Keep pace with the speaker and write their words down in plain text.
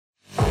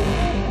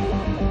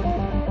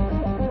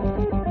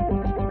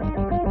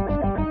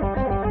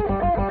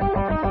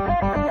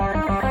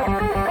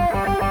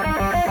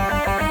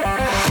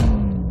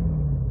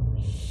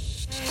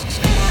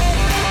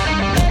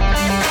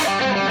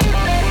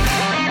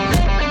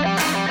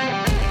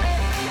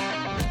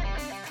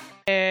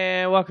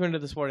welcome to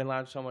the Sporting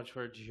Lounge. So much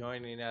for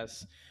joining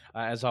us.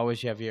 As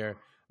always, you have your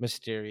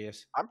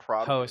mysterious I'm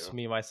proud of host, you.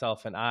 me,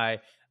 myself, and I,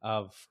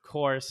 of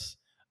course.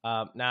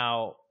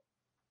 Now,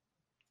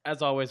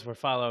 as always, we're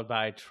followed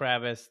by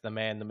Travis, the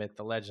man, the myth,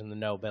 the legend, the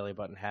no belly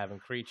button having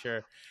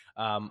creature.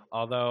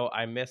 Although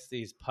I missed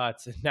these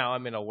putts, and now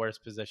I'm in a worse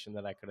position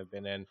than I could have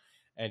been in,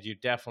 and you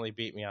definitely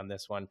beat me on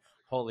this one.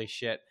 Holy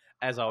shit.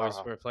 As always,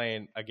 Uh, we're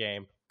playing a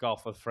game,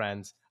 golf with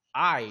friends.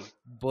 I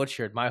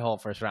butchered my whole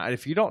first round.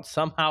 If you don't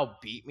somehow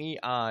beat me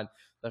on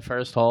the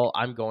first hole,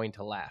 I'm going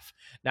to laugh.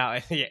 Now,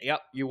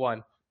 yep, you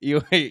won. You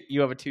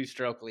have a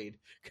 2-stroke lead.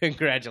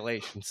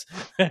 Congratulations.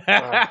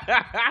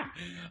 that's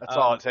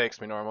all it takes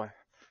me normally.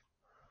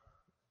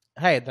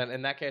 Hey, then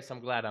in that case,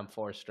 I'm glad I'm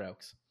 4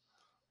 strokes.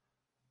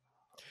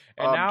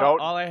 And now Don't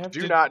all I have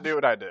do to not do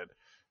what I did.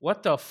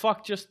 What the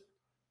fuck? Just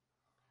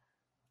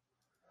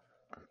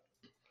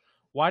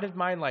why did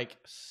mine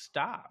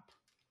stop?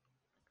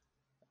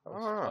 That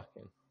was Uh,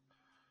 fucking.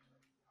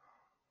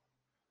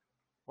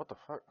 what the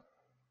fuck?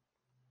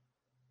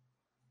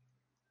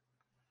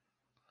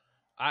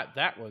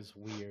 That was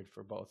weird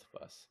for both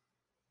of us.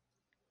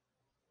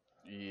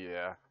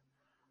 Yeah.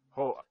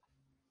 Oh,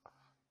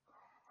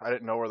 I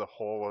didn't know where the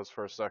hole was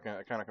for a second.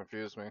 It kind of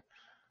confused me.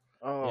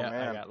 Oh Yeah, I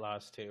man, got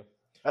lost too.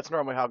 that's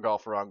normally how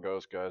golf around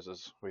goes, guys.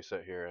 Is we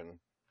sit here and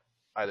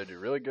either do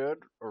really good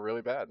or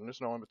really bad, and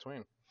there's no in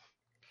between.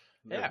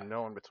 There's Yeah.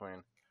 no in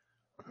between.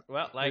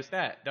 Well, We like just,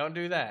 that. Don't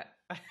do that.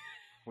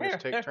 we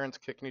just take turns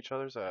kicking each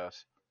other's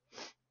ass.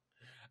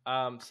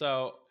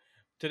 So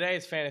today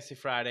is Fantasy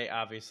Friday,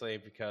 obviously,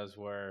 because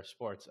we're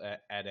sports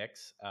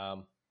addicts.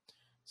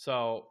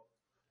 So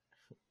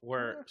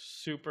we're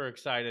super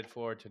excited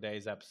for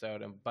today's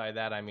episode, and by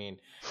that I mean,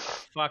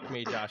 fuck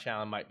me, Josh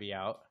Allen might be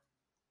out.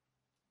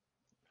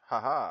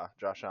 Haha,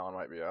 Josh Allen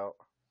might be out.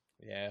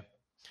 Yeah.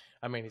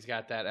 I mean, he's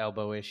got that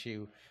elbow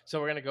issue. So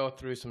we're going to go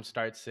through some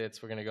start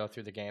sits. We're going to go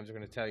through the games. We're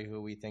going to tell you who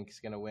we think is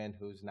going to win,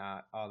 who's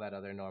not, all that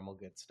other normal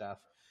good stuff.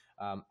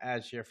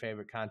 As your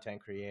favorite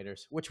content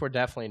creators, which we're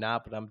definitely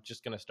not, but I'm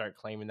just going to start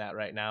claiming that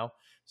right now.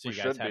 So We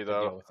you guys should have be to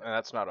deal though, with it. and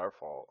that's not our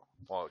fault.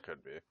 Well, it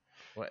could be.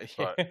 What-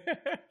 But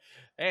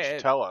Hey,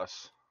 just tell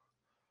us.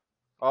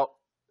 Oh,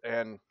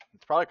 and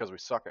it's probably because we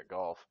suck at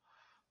golf.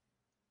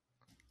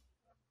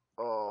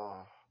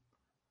 Oh,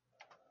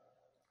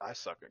 I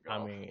suck at I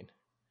golf. mean,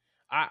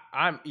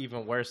 I'm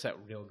even worse at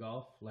real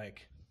golf,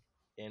 like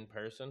in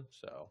person.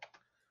 So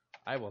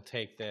I will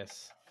take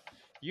this.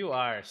 You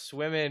are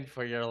swimming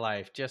for your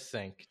life. Just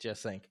think.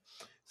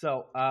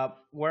 So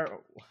we're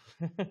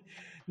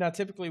now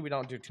typically we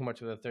don't do too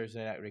much of the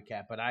Thursday night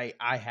recap, but I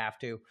have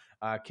to.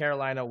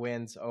 Carolina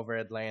wins over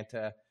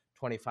Atlanta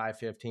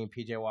 25-15.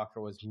 PJ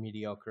Walker was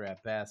mediocre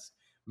at best.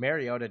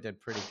 Mariota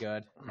did pretty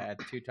good. Had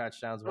 2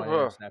 touchdowns, 1 Ugh.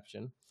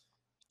 interception,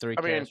 3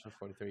 I mean, carries for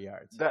 43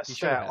 yards. that He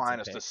should have stat had some line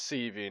is picks.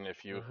 deceiving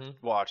if you Mhm.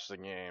 watch the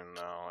game.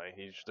 No, like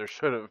there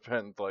should have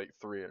been like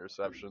 3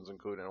 interceptions,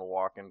 including a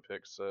walk-in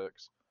pick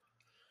six.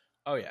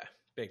 Oh yeah,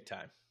 big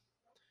time.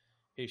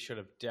 He should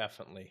have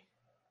definitely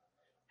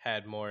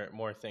had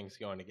more things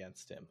going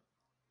against him.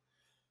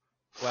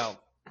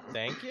 Well,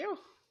 thank you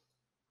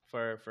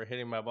for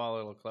hitting my ball a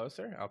little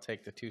closer. I'll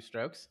take the 2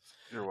 strokes.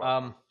 You're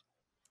welcome.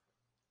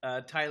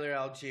 Tyler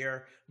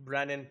Algier,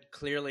 Brennan,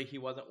 clearly he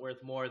wasn't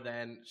worth more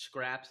than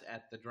scraps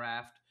at the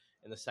draft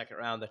in the second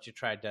round that you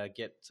tried to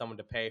get someone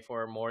to pay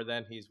for more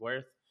than he's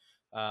worth.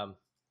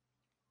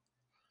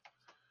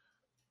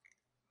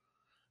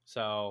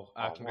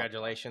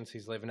 Congratulations.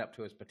 He's living up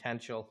to his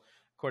potential.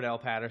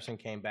 Cordell Patterson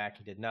came back.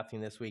 He did nothing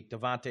this week.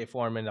 Devontae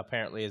Foreman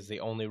apparently is the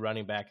only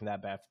running back in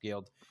that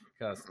backfield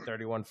because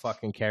 31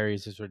 fucking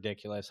carries is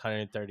ridiculous,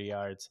 130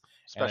 yards,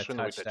 Especially and in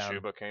a the week that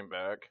touchdown. Chuba came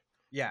back.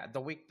 Yeah,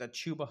 the week that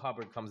Chuba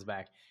Hubbard comes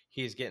back,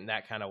 he's getting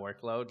that kind of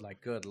workload.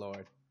 Like, good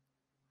Lord.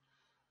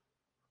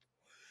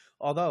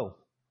 Although,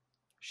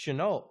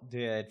 Chenault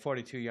did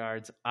 42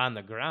 yards on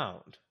the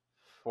ground.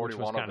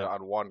 41 of it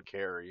on 1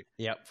 carry.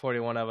 Yep,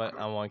 41 of it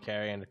on 1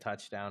 carry and a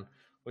touchdown,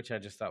 which I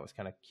just thought was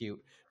kind of cute.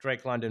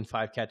 Drake London,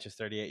 5 catches,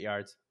 38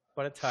 yards,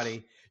 but a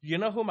tutty. You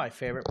know who my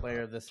favorite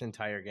player of this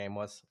entire game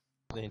was?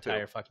 The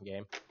entire fucking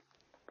game?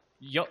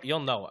 You'll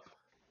know him.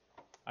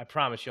 I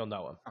promise you'll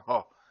know him.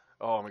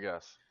 Oh my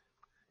gosh.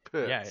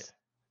 Pitts. Yeah,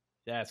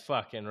 that's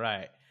fucking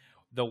right.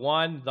 The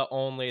one, the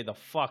only, the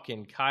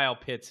fucking Kyle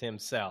Pitts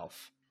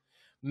himself.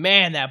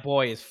 Man, that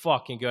boy is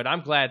fucking good.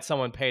 I'm glad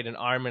someone paid an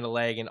arm and a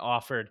leg and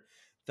offered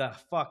the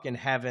fucking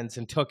heavens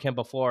and took him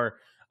before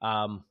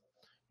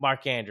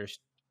Mark Andrews,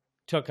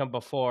 took him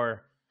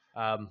before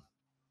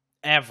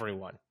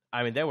everyone.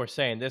 I mean, they were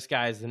saying this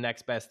guy is the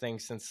next best thing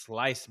since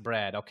sliced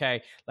bread,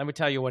 okay? Let me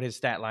tell you what his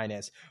stat line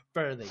is.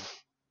 Further.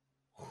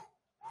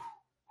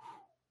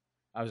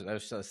 That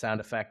was a sound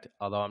effect,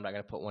 although I'm not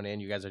going to put one in.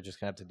 You guys are just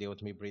going to have to deal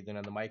with me breathing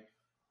on the mic.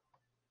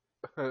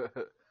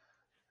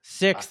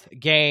 6th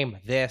game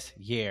this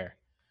year.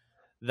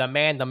 The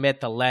man, the myth,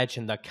 the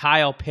legend, the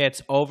Kyle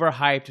Pitts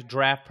overhyped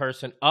draft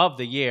person of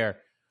the year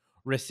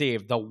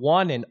received the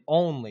one and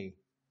only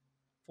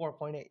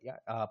 4.8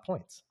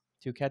 points.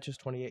 2 catches,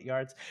 28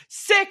 yards.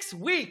 6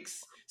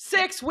 weeks!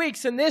 6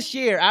 weeks in this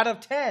year out of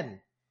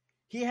 10.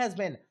 He has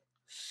been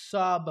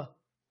subpar.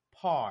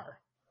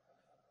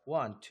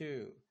 1, 2,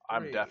 3,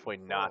 I'm definitely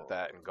 4, not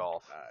that in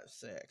golf. 5,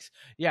 6.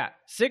 Yeah,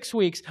 6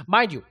 weeks.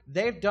 Mind you,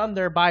 they've done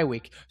their bye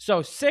week.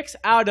 So 6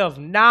 out of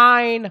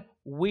 9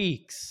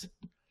 weeks.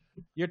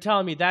 You're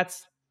telling me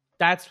that's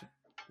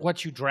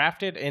what you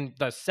drafted in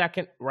the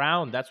second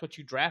round? That's what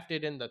you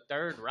drafted in the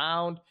third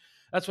round?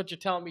 That's what you're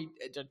telling me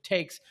it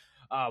takes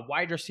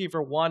wide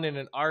receiver 1 and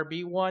an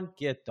RB1?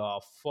 Get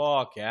the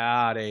fuck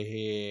out of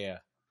here.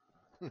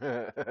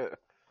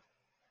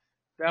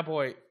 That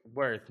boy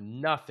worth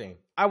nothing.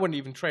 I wouldn't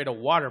even trade a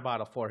water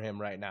bottle for him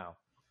right now.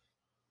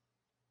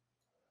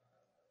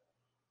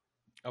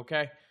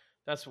 Okay?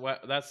 That's how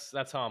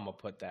I'm gonna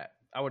put that.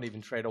 I wouldn't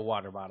even trade a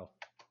water bottle.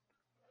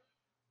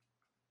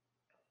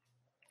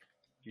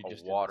 You A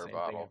water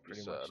bottle, you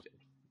pretty said. much did.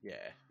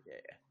 Yeah.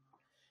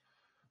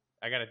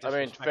 I gotta. I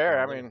mean, fair.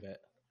 I mean,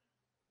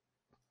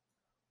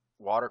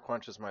 water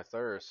quenches my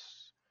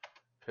thirst.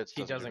 Pitts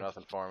doesn't do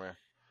nothing for me.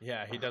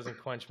 Yeah, he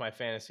doesn't quench my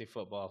fantasy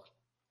football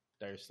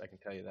thirst. I can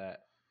tell you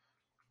that.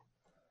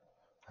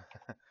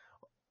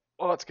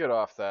 Well, let's get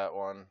off that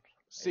one.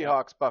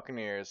 Seahawks,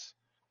 Buccaneers.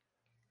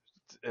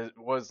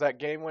 Was that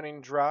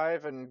game-winning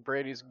drive and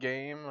Brady's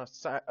game a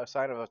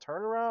sign of a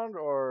turnaround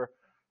or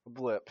a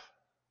blip?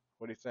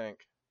 What do you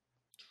think?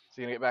 Is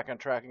he going to get back on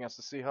track against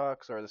the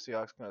Seahawks, or are the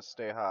Seahawks going to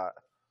stay hot?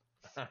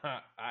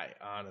 I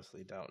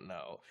honestly don't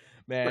know.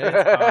 Man,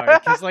 it's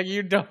hard. Because,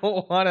 you don't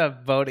want to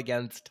vote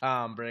against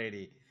Tom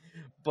Brady.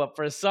 But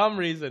for some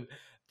reason,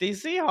 the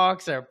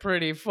Seahawks are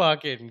pretty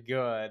fucking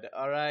good,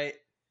 all right?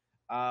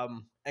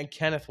 And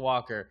Kenneth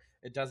Walker,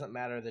 it doesn't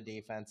matter the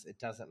defense. It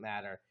doesn't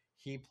matter.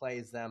 He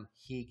plays them.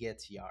 He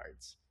gets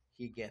yards.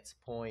 He gets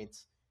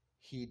points.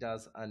 He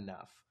does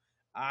enough.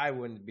 I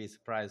wouldn't be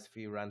surprised if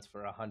he runs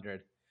for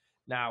 100.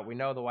 Now, we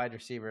know the wide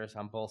receivers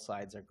on both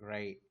sides are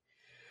great.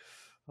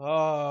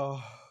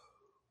 Oh.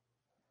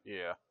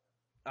 Yeah.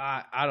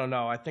 I don't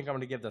know. I think I'm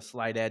going to give the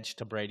slight edge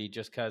to Brady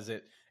just because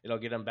it'll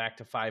get him back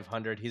to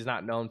 500. He's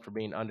not known for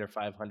being under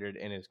 500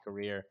 in his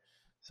career.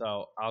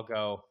 So I'll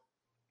go.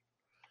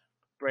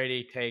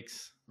 Brady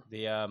takes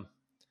the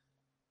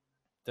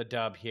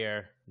dub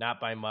here. Not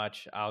by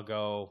much. I'll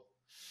go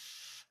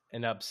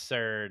an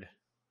absurd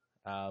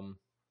 24-20.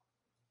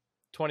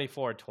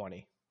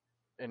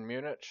 In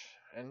Munich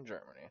and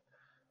Germany.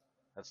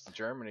 That's the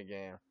Germany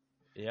game.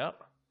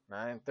 Yep.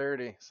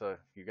 9:30. So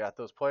you got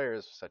those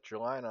players. Set your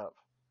lineup.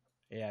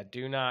 Yeah,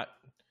 do not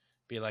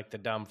be like the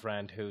dumb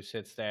friend who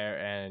sits there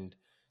and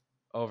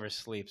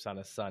oversleeps on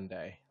a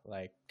Sunday.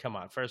 Come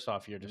on. First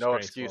off, you're disgraceful. No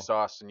excuse,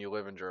 Austin. You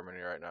live in Germany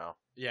right now.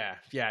 Yeah.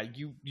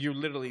 You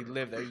literally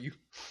live there. You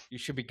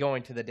should be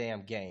going to the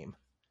damn game.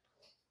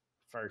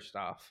 First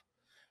off,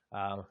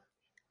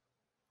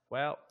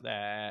 well,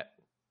 that.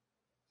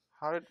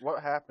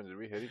 What happened? Did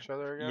we hit each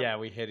other again? Yeah,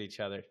 we hit each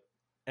other,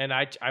 and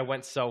I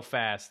went so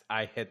fast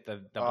I hit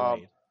the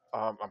blade.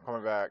 I'm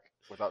coming back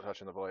without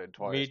touching the blade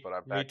twice, but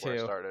I'm back where I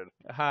started.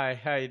 Hi,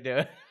 how you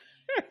doing?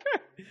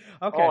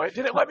 Okay. Oh, it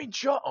didn't let me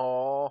jump.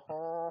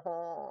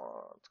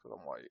 Oh, it's because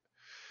I'm white.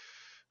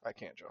 I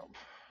can't jump.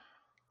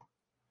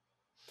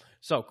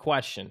 So,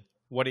 question: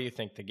 what do you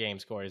think the game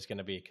score is going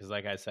to be? Because,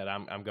 like I said,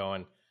 I'm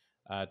going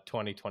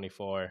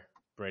 20-24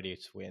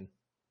 Brady's win.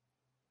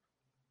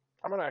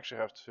 I'm gonna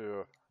actually have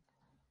to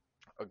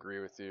agree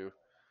with you.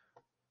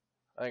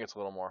 I think it's a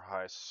little more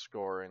high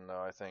scoring,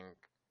 though. I think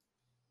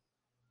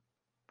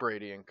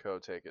Brady and co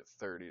take it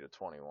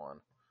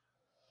 30-21.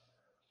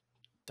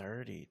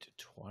 30-21.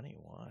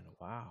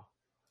 Wow.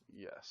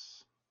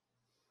 Yes.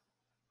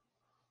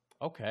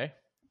 Okay.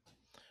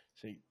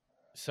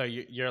 So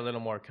you're a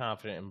little more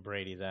confident in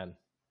Brady then,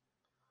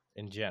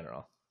 in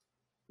general.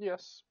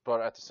 Yes,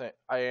 but at the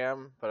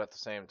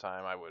same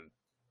time, I would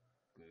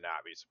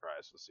not be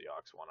surprised if the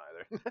Seahawks won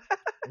either.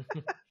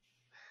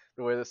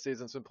 The way this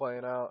season's been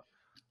playing out,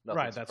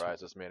 nothing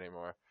surprises me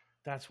anymore.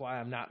 That's why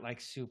I'm not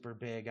super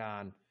big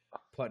on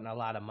putting a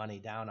lot of money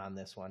down on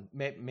this one.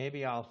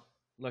 Maybe I'll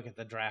look at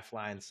the draft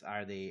lines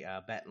or the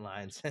betting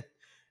lines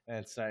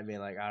and start being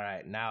like, all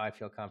right, now I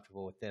feel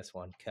comfortable with this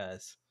one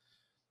because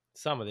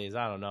some of these,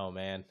 I don't know,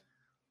 man.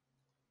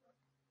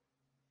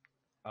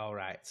 All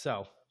right.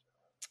 So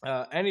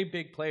any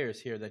big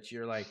players here that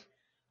you're like,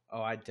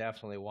 oh, I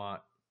definitely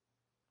want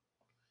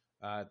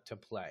to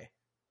play?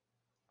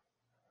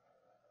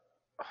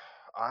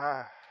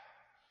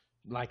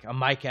 Like a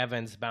Mike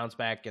Evans bounce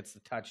back, gets the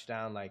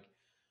touchdown.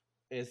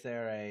 Is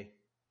there a...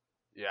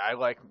 Yeah, I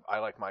like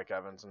Mike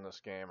Evans in this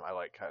game. I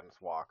like Kenneth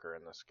Walker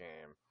in this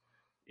game.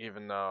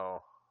 Even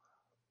though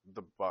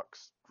the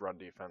Bucs run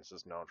defense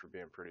is known for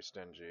being pretty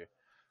stingy.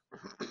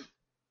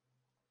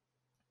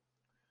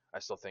 I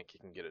still think he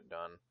can get it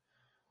done.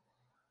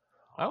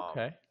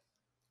 Okay.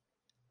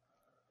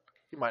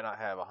 He might not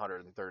have a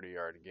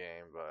 130-yard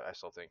game, but I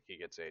still think he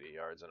gets 80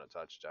 yards and a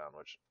touchdown,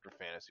 which for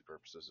fantasy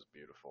purposes is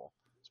beautiful,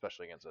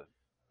 especially against an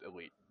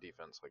elite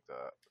defense like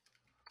that.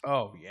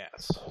 Oh,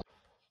 yes.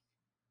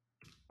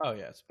 Oh,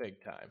 yes,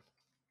 big time.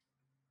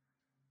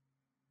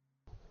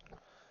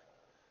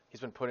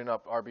 been putting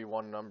up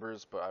RB1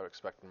 numbers, but I would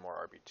expect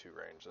more RB2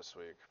 range this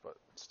week, but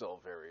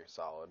still very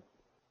solid.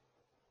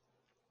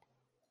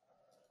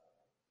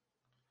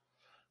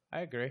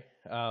 I agree.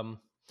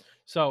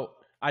 So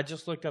I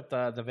just looked up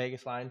the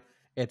Vegas line.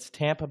 It's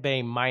Tampa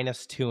Bay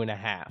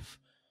 -2.5.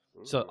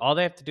 So Ooh. all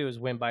they have to do is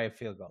win by a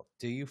field goal.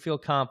 Do you feel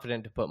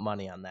confident to put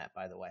money on that,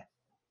 by the way?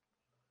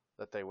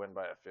 That they win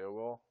by a field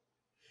goal?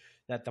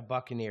 That the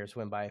Buccaneers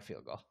win by a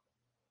field goal?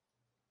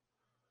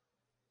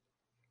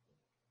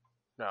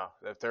 No.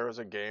 If there was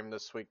a game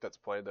this week that's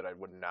played that I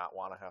would not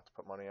want to have to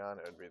put money on,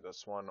 it would be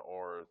this one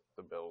or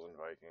the Bills and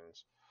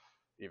Vikings,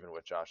 even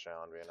with Josh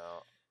Allen being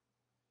out.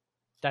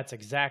 That's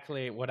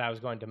exactly what I was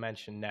going to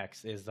mention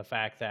next, is the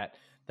fact that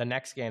the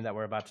next game that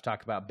we're about to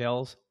talk about,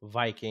 Bills,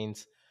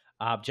 Vikings,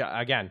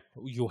 again,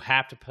 you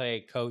have to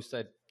pay close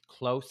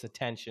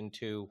attention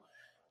to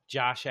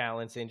Josh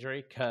Allen's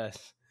injury,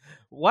 because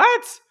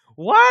what?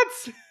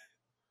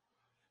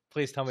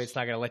 Please tell me it's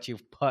not going to let you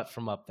putt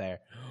from up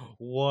there.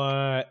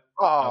 What?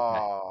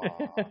 Oh.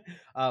 Okay.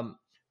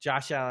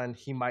 Josh Allen,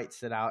 he might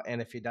sit out,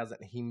 and if he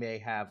doesn't, he may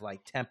have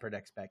like tempered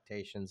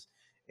expectations,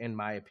 in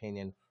my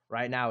opinion.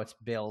 Right now, it's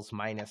Bills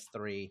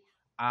 -3.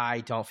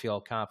 I don't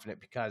feel confident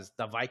because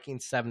the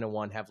Vikings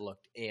 7-1 have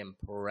looked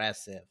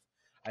impressive.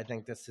 I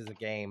think this is a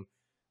game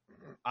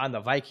on the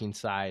Viking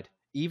side,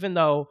 even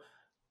though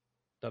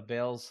the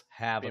Bills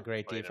have a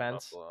great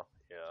defense.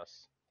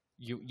 Yes.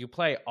 You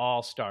play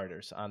all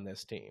starters on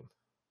this team.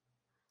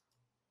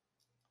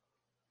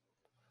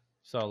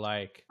 So,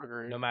 like,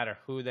 Agreed. no matter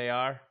who they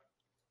are,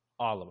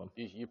 all of them.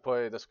 You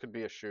play, this could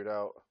be a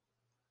shootout.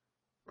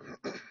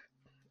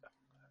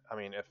 I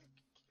mean, if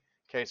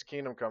Case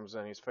Keenum comes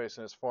in, he's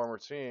facing his former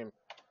team.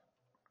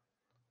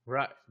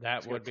 Right.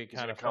 That would be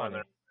kind of funny.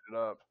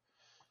 Up.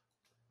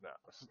 No,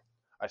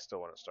 I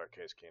still wouldn't start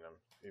Case Keenum,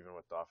 even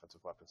with the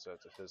offensive weapon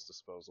sets at his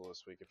disposal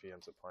this week if he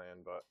ends up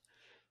playing. But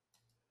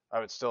I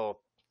would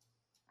still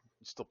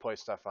play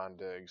Stephon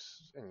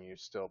Diggs, and you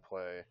still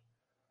play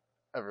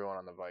everyone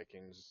on the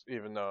Vikings,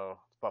 even though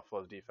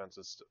Buffalo's defense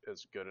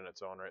is good in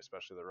its own right,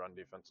 especially the run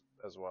defense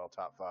as well,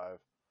 top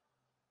 5.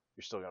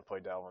 You're still gonna play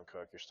Dalvin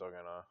Cook. You're still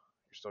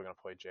gonna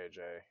play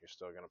JJ. You're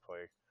still gonna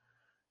play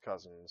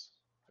Cousins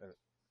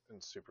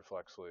in super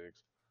flex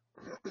leagues.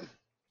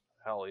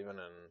 Hell, even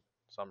in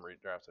some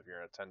redrafts, if you're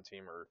in a 10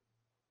 team or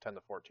 10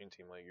 to 14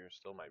 team league, you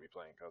still might be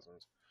playing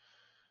Cousins.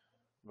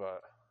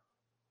 But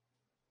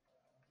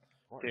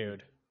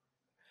dude,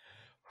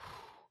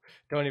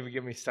 don't even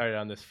get me started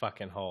on this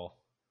fucking hole.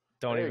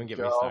 Don't even get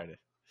me started.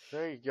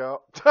 There you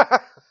go.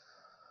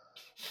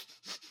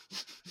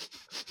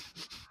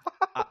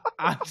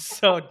 I'm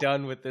so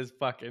done with this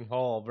fucking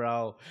hole,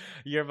 bro.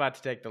 You're about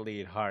to take the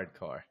lead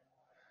hardcore.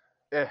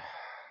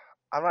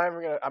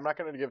 I'm not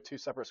gonna give 2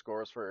 separate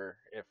scores for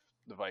if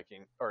the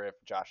Viking or if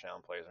Josh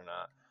Allen plays or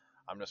not.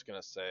 I'm just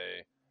gonna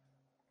say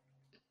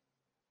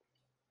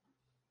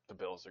the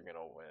Bills are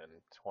gonna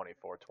win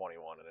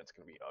 24-21, and it's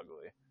gonna be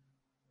ugly.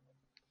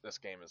 This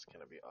game is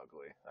gonna be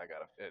ugly. I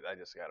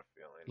just got a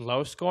feeling.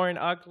 Low scoring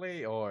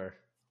ugly or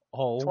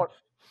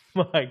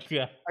my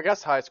god. I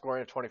guess high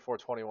scoring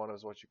 24-21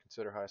 is what you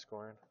consider high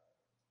scoring.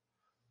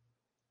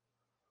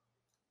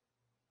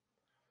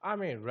 I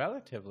mean,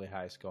 relatively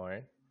high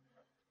scoring.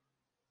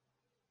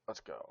 Let's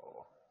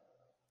go.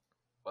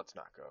 Let's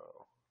not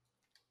go.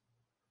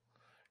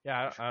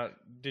 Yeah.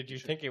 Did you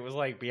think it was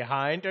like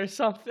behind or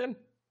something?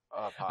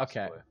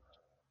 Possibly. Okay.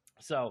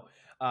 So,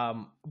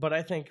 but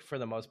I think for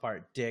the most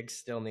part, Diggs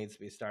still needs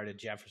to be started.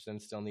 Jefferson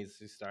still needs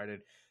to be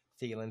started.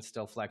 Thielen's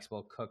still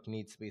flexible. Cook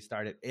needs to be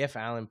started. If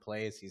Allen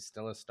plays, he's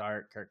still a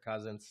start. Kirk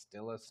Cousins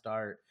still a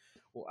start.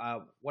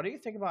 What do you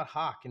think about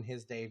Hawk in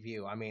his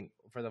debut? I mean,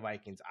 for the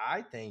Vikings,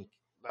 I think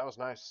that was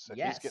nice.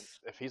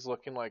 If he's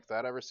looking like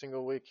that every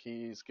single week,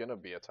 he's gonna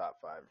be a top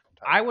 5.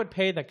 I would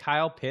pay the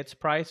Kyle Pitts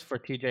price for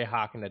TJ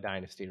Hawk in the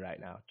dynasty right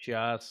now,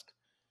 just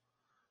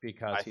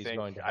because he's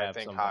going to have I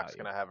think some Hawk's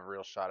value. Gonna have a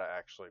real shot at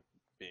actually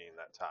being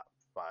that top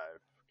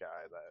 5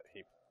 guy that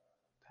he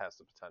has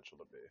the potential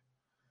to be.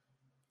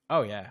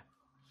 Oh yeah,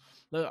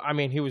 I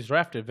mean he was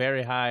drafted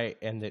very high,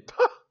 and it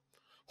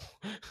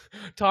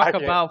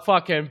about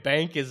fucking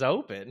bank is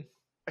open,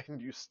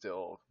 and you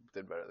still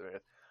did better than me.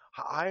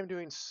 I am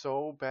doing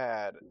so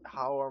bad.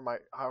 How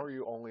are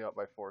you only up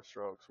by 4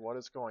 strokes? What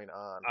is going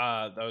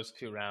on? Those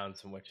 2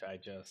 rounds in which I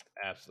just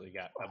absolutely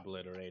got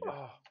obliterated.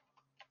 Oh,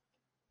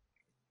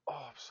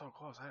 I'm so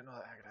close. I didn't know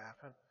that could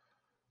happen.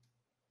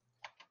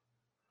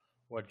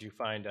 What, did you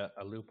find a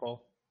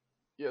loophole?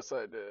 Yes,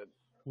 I did.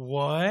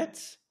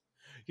 What?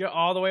 You're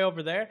all the way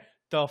over there?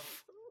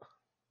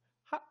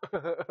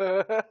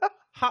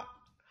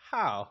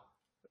 How?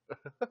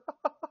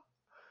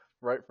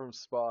 Right from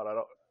spot.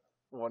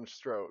 1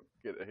 stroke.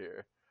 Get it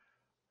here.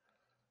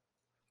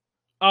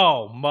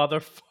 Oh,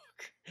 motherfucker.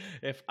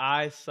 If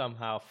I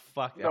somehow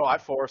fuck it. No, I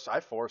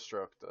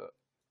 4-stroked it.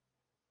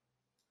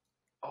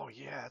 Oh,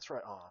 yeah, that's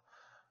right.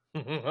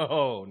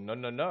 Oh,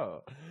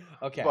 no.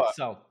 Okay, but,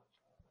 so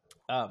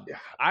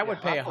I would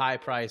pay a high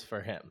price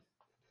for him.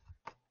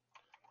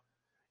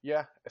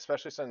 Yeah,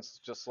 especially since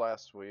just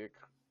last week,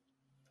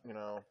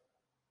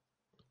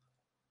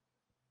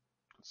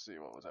 Let's see,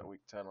 what was that?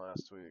 Week 10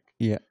 last week,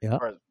 Yeah.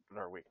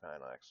 or week 9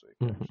 last week.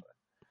 Mhm.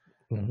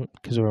 Actually.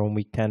 Because we're on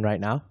week 10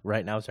 right now.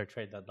 Right now is our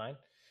trade deadline.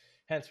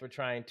 Hence, we're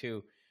trying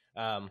to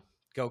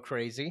go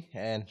crazy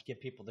and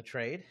get people to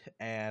trade,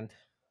 and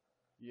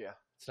Yeah,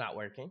 it's not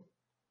working.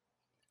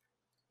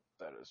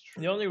 that is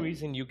true. The only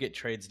reason you get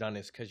trades done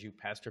is because you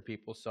pester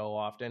people so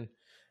often,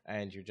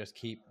 and you just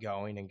keep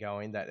going and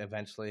going that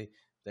eventually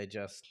they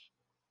just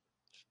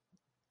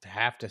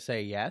have to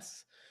say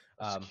yes.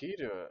 That's the key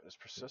to it is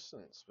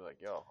persistence. Be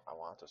like, yo, I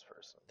want this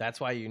person.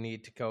 That's why you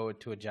need to go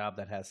to a job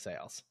that has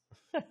sales.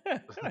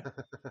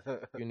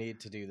 You need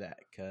to do that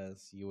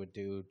because you would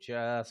do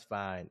just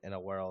fine in a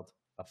world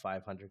of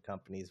 500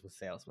 companies with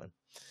salesmen.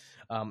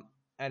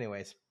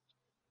 Anyways,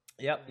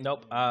 yep,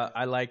 nope.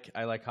 I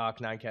like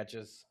Hawk, 9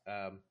 catches,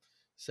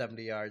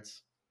 70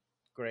 yards,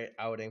 great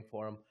outing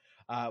for him.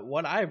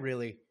 What I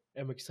really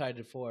am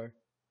excited for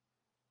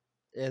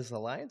is the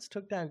Lions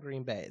took down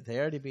Green Bay. They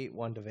already beat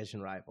one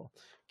division rival.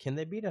 Can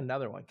they beat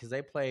another one? Because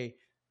they play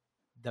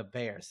the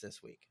Bears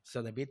this week.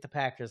 So they beat the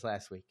Packers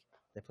last week.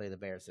 They play the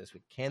Bears this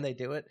week. Can they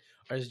do it?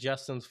 Or is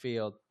Justin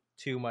Field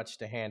too much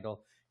to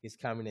handle? He's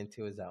coming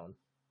into his own.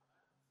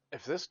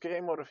 If this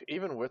game would have,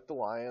 even with the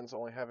Lions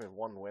only having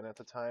one win at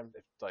the time,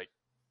 if like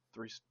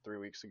three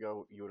weeks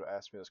ago you would have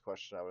asked me this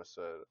question, I would have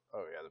said,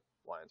 "Oh yeah, the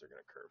Lions are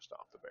going to curb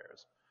stomp the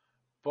Bears."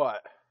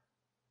 But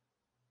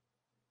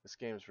this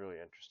game's really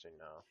interesting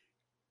now.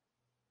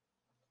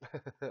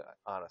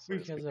 Honestly,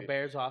 Because the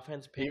Bears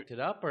offense picked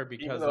it up, or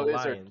because even the though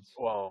Lions?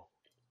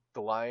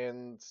 the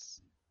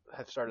Lions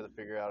have started to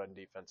figure it out on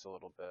defense a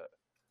little bit.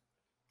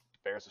 The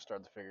Bears have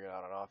started to figure it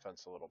out on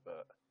offense a little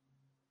bit.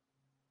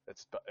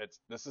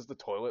 This is the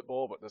toilet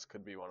bowl, but this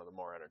could be one of the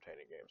more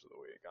entertaining games of the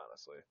week,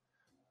 honestly.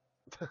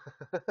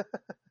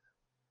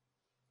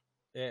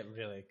 It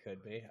really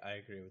could be. I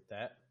agree with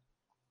that.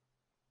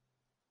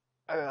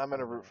 I'm going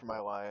to root for my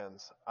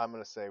Lions. I'm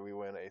going to say we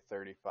win a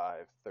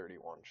 35-31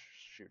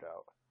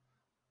 shootout.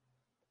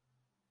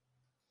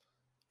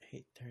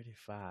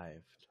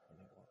 8:35.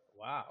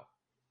 Wow.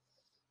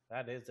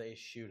 That is a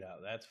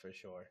shootout, that's for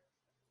sure.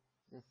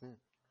 Mm-hmm.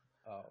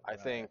 Oh, I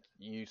think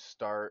you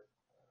start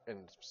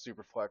in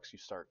Superflex, you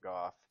start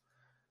Goff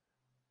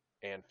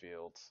and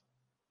Fields,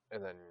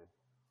 and then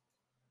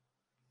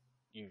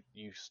you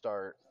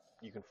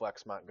can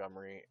flex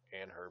Montgomery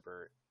and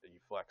Herbert. You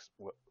flex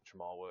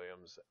Jamal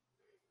Williams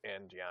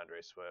and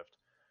DeAndre Swift,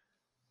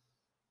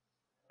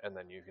 and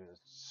then you can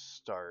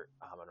start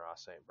Amon-Ra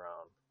St.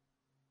 Brown.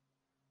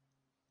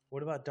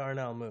 What about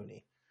Darnell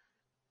Mooney?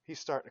 He's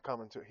starting to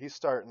come into. He's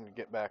starting to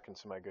get back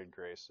into my good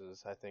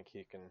graces. I think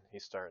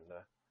he's starting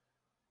to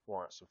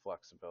warrant some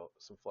flexibility,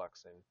 some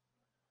flexing.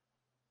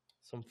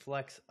 Some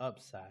flex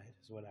upside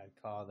is what I'd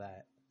call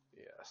that.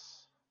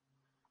 Yes.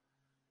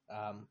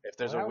 If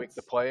there's a week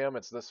to play him,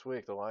 it's this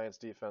week. The Lions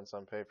defense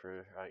on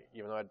paper,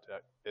 even though it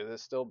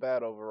is still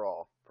bad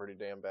overall, pretty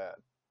damn bad,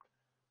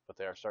 but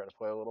they are starting to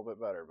play a little bit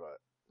better.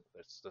 But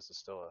this is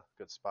still a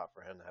good spot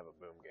for him to have a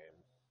boom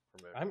game.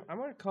 I'm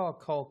going to call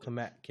Cole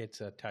Kmet gets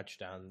a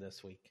touchdown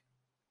this week.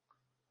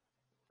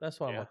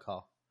 That's what I'm going to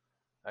call.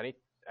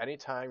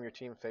 Anytime your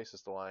team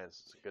faces the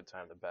Lions, it's a good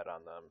time to bet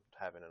on them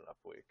having an up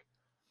week.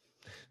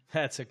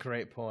 That's a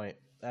great point.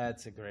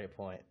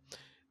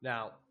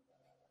 Now,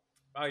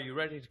 are you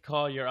ready to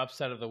call your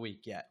upset of the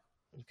week yet?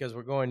 Because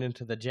we're going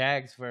into the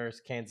Jags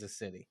versus Kansas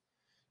City.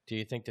 Do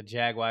you think the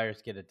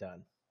Jaguars get it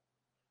done?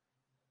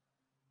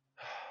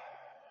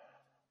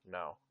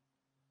 No.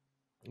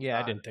 Yeah,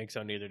 I didn't think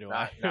so. Neither do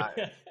I. Not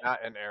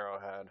an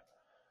Arrowhead.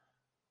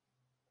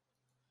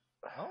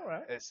 All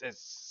right. It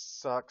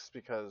sucks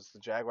because the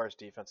Jaguars'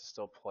 defense is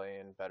still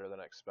playing better than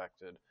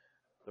expected.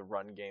 The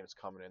run game's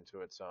coming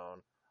into its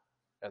own.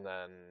 And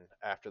then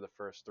after the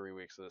first 3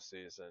 weeks of the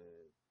season,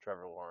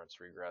 Trevor Lawrence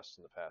regressed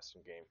in the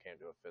passing game, came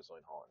to a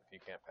fizzling halt. And if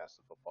you can't pass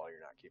the football,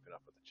 you're not keeping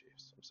up with the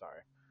Chiefs. I'm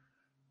sorry.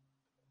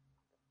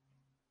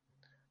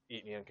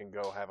 Etienne can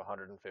go have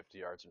 150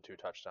 yards and 2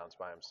 touchdowns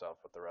by himself,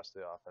 but the rest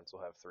of the offense will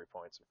have 3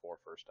 points and 4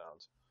 first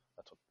downs.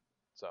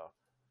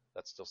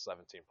 That's still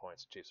 17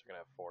 points. The Chiefs are going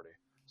to have 40.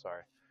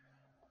 Sorry.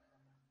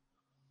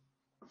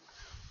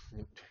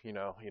 You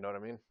know what I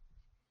mean?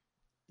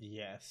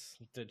 Yes,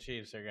 the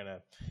Chiefs are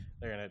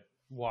they're gonna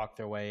walk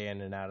their way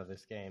in and out of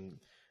this game.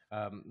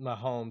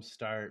 Mahomes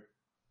start.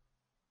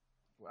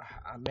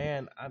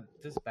 Man,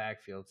 this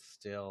backfield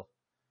still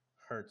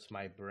hurts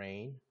my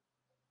brain.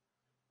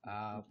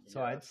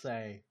 So I'd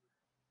say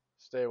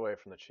stay away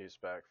from the Chiefs'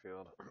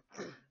 backfield.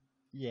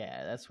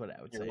 Yeah, that's what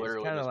I would say.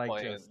 Literally it's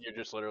kind of you're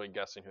just literally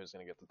guessing who's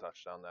going to get the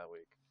touchdown that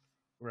week.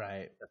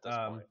 Right. At this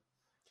point.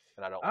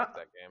 And I don't like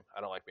that game.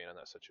 I don't like being in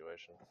that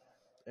situation.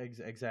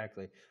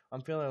 Exactly.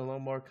 I'm feeling a little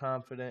more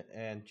confident,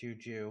 and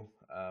Juju.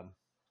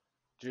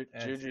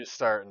 Juju's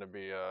starting to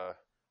be a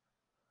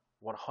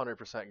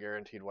 100%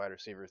 guaranteed wide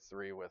receiver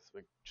 3 with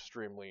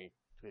extremely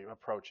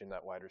approaching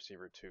that wide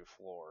receiver 2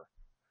 floor.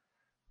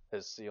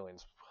 His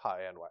ceiling's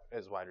high end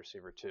as wide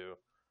receiver 2,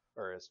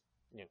 or as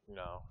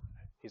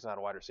he's not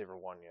a wide receiver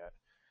 1 yet,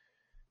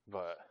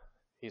 but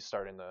he's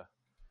starting to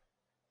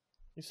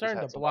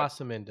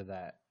blossom into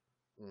that.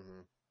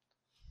 Mm-hmm.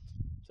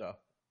 So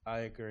I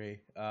agree.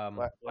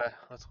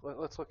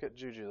 Let's look at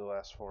Juju the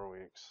last 4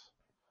 weeks.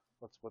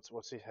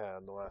 What's he had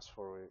in the last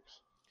 4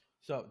 weeks?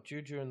 So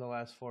Juju in the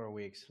last 4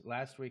 weeks.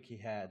 Last week he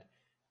had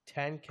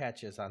 10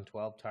 catches on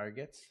 12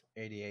 targets,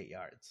 88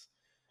 yards.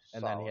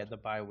 And then he had Solid.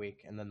 the bye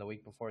week. And then the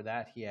week before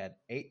that, he had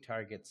 8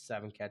 targets,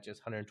 7 catches,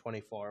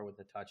 124 with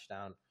a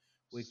touchdown.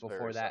 Week It's before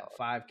very that,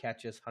 solid. 5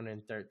 catches,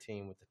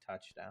 113 with a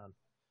touchdown.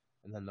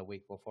 And then the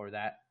week before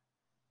that,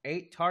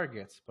 8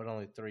 targets, but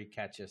only 3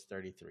 catches,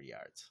 33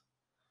 yards.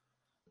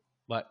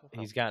 But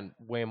he's gotten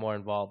way more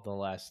involved in the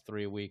last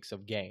 3 weeks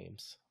of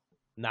games,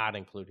 not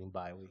including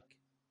bye week.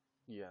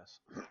 Yes.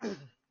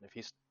 If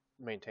he's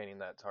maintaining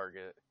that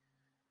target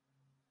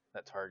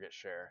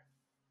share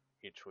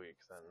each week,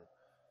 then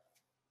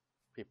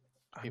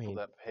people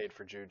that paid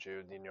for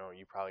Juju,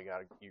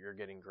 you're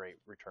getting great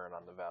return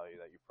on the value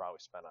that you probably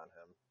spent on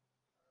him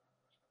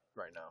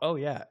right now. Oh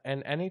yeah,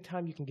 and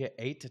anytime you can get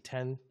 8 to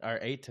 10 or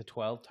 8 to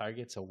 12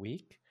 targets a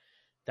week,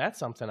 that's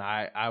something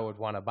I would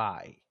want to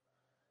buy.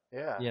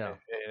 Yeah, You know.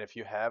 and if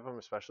you have him,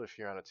 especially if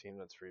you're on a team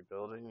that's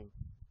rebuilding,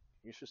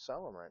 you should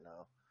sell him right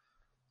now.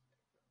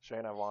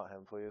 Shane, I want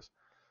him, please.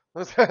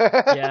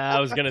 Yeah,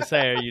 I was gonna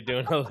say, are you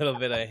doing a little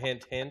bit of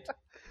hint?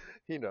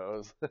 He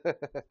knows.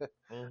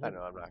 Mm-hmm. I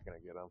know I'm not gonna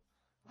get him.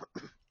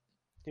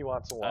 He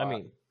wants a lot. I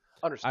mean,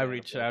 I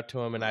reached out to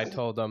him and I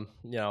told him,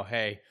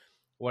 hey,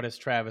 what is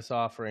Travis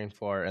offering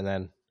for? And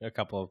then a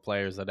couple of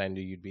players that I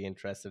knew you'd be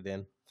interested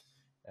in,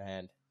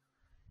 and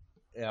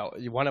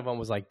one of them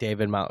was like it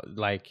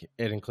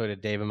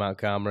included David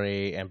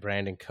Montgomery and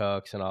Brandon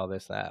Cooks and all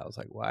this and that. I was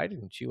like, why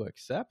didn't you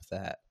accept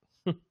that?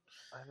 I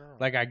know.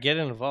 Like, I get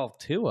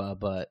involved Tua,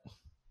 but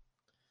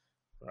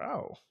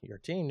your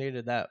team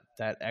needed that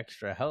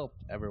extra help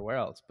everywhere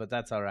else. But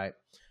that's all right.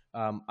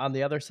 On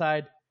the other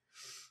side,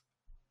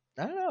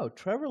 I don't know,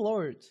 Trevor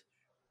Lawrence.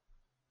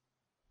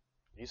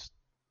 He's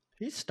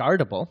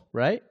startable,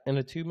 right? In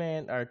a two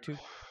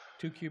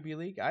QB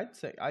league,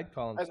 I'd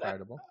call him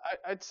startable.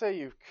 I'd say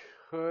you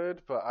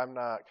could, but I'm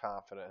not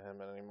confident in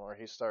him anymore.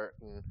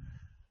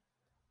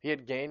 He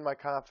had gained my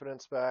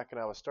confidence back, and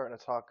I was starting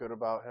to talk good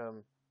about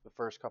him the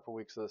first couple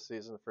weeks of the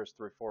season, the first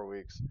 4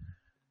 weeks,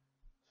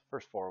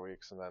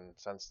 and then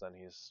since then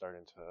he's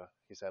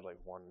had like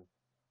one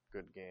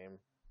good game.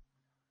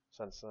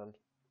 Since then,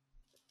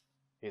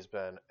 he's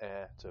been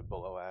to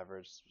below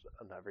average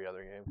in every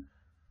other game.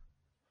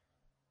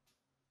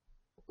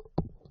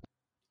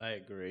 I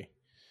agree.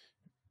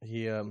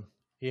 He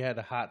had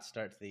a hot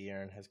start to the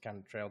year and has kind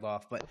of trailed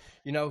off. But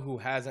you know who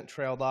hasn't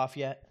trailed off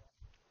yet?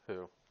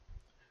 Who?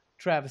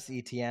 Travis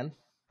Etienne.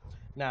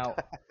 Now,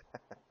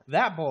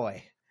 that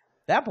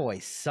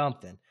boy's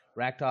something.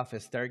 Racked off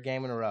his 3rd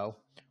game in a row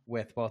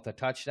with both a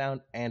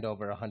touchdown and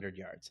over 100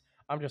 yards.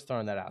 I'm just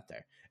throwing that out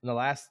there. In the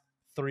last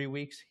 3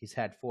 weeks, he's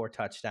had 4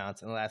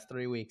 touchdowns. In the last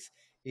 3 weeks,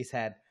 he's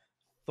had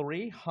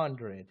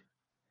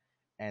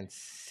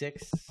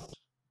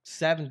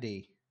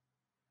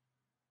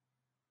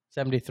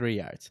 73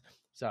 yards.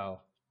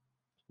 So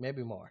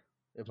maybe more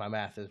if my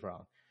math is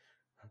wrong.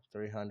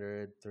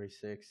 300,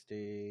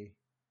 360,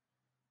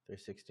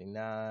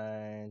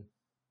 369.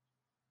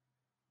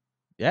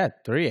 Yeah,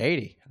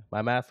 380.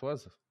 My math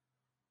was.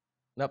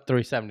 Nope,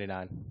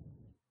 379.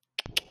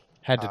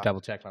 Had to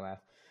double check my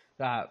math.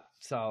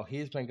 So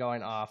he's been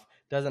going off.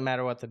 Doesn't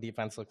matter what the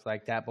defense looks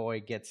like. That boy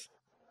gets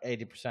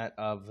 80%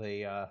 of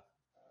the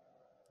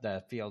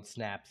field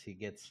snaps. He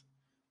gets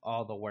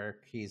all the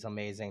work. He's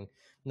amazing.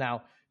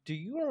 Now, do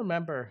you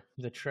remember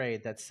the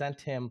trade that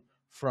sent him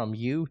from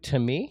you to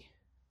me?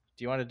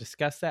 Do you want to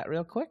discuss that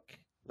real quick?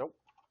 Nope.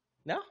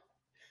 No? Nope.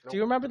 Do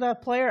you remember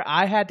that player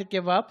I had to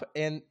give up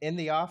in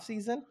the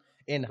offseason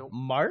in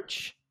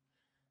March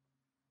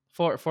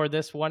for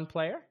this one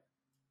player?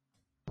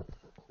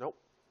 Nope.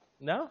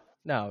 No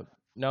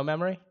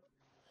memory?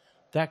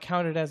 That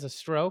counted as a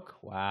stroke?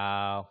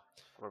 Wow.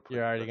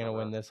 You're already going to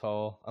win this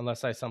hole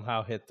unless I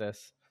somehow hit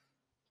this.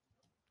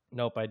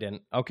 Nope, I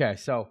didn't. Okay,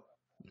 so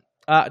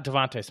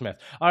Devontae Smith.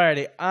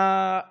 Alrighty.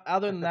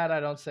 Other than that, I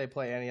don't say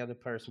play any other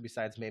person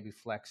besides maybe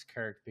flex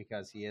Kirk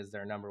because he is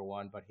their number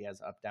 1, but he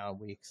has up-down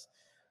weeks.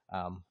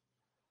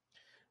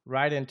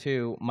 Right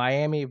into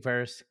Miami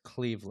versus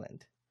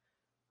Cleveland.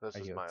 This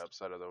is my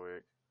upset of the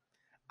week.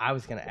 I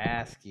was going to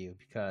ask you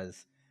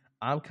because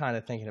I'm kind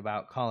of thinking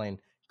about calling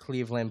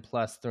Cleveland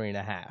plus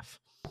 3.5.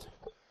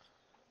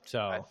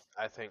 So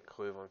I think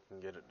Cleveland can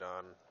get it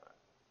done.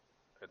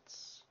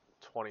 It's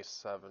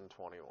 27-21.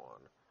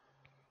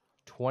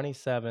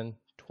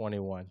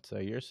 27-21. So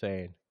you're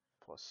saying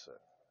plus 6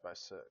 by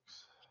 6.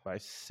 By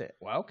 6.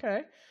 Well,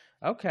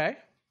 okay.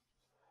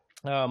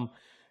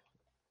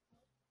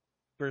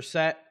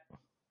 Brissett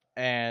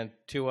and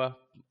Tua,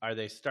 are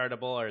they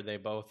startable? Or are they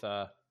both?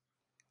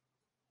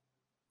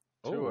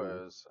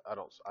 Tua is. I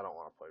don't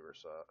want to play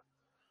Brissett.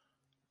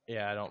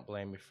 Yeah, I don't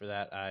blame you for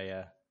that.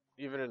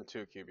 Even in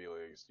 2 QB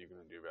leagues, you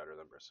can do better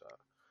than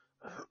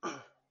Brissett.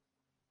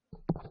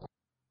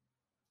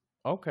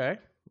 Okay.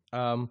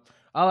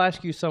 I'll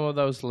ask you some of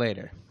those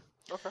later.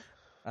 Okay.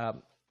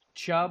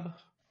 Chubb,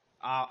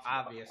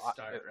 obvious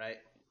start, right?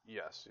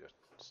 Yes,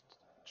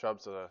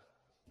 Chubb's a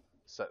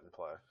set and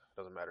play.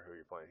 Doesn't matter who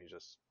you're playing. He's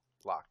just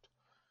locked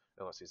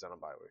unless he's on a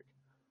bye week.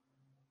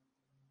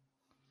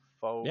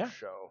 Faux Yeah,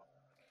 show.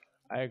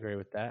 I agree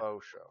with that.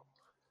 Faux show.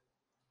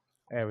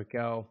 There we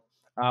go.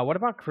 What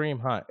about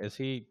Kareem Hunt? Is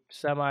he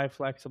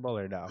semi-flexible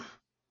or no?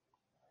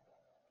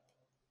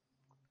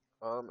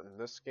 In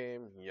this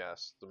game,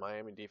 yes, the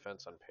Miami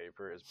defense on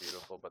paper is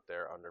beautiful, but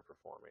they're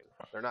underperforming.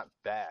 They're not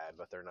bad,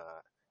 but they're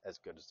not as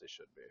good as they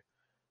should be.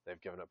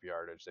 They've given up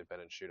yardage. They've been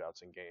in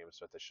shootouts in games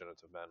that they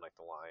shouldn't have been, like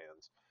the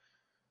Lions.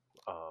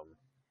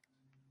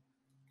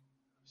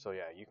 So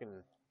yeah, you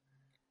can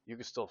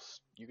still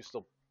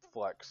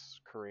flex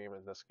Kareem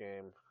in this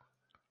game,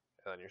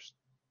 and then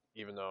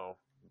even though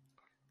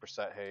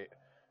Brissett hate,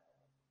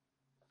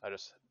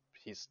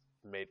 he's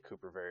made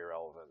Cooper very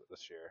relevant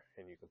this year,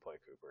 and you can play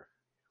Cooper,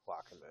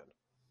 lock him in.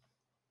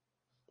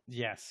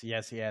 Yes, he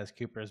has.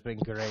 Cooper has been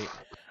great.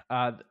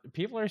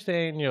 People are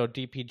saying,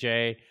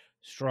 DPJ,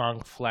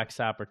 strong flex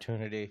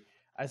opportunity.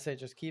 I say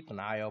just keep an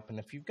eye open.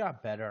 If you've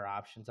got better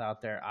options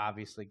out there,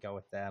 obviously go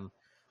with them.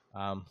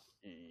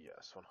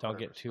 Yes, 100%. Don't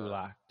get too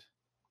locked.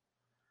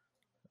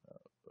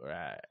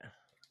 Right.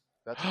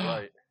 That's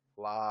right.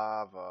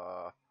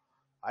 Lava.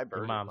 I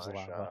birdied my mom's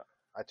lava. shot.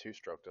 I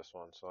two-stroked this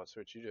one, so that's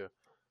what you do.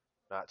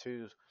 Not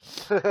twos.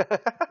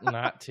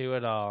 Not two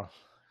at all.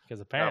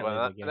 Because apparently,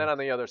 and then on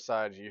the other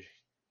side, you're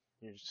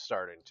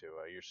starting to.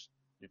 You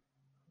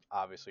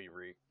obviously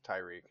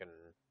Tyreek and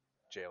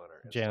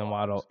Jalen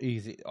Waddle,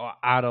 easy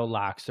auto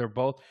locks. They're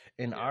both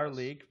in our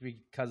league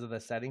because of the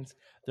settings.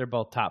 They're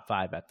both top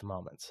 5 at the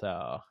moment.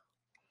 So,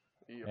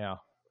 yeah,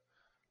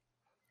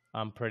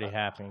 I'm pretty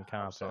happy and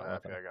confident. I'm so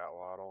happy I got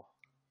Waddle.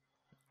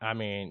 I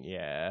mean,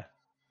 yeah,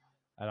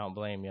 I don't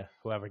blame you.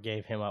 Whoever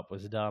gave him up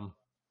was dumb.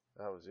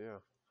 That was you.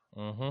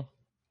 Mm-hmm.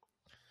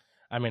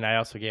 I mean, I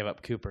also gave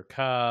up Cooper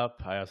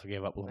Kupp. I also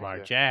gave up Lamar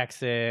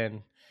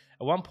Jackson.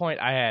 At one point,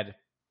 I had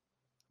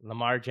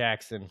Lamar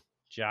Jackson,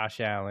 Josh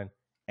Allen,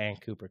 and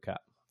Cooper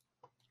Kupp.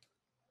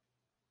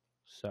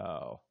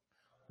 So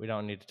we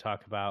don't need to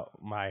talk about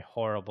my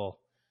horrible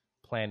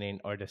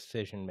planning or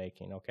decision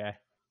making, okay?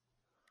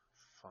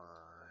 Fine.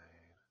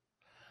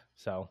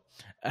 So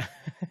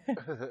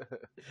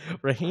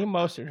Raheem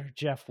Mostert or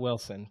Jeff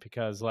Wilson,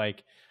 because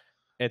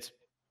it's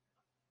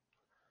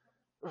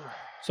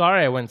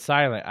sorry I went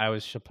silent. I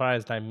was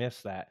surprised I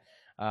missed that.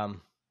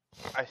 I'm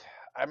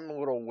a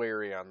little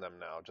wary on them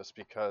now, just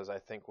because I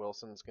think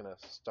Wilson's gonna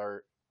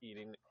start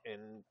eating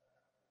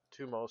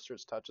into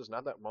Mostert's touches.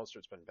 Not that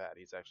Mostert's been bad;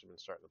 he's actually been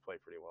starting to play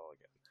pretty well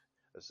again.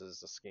 This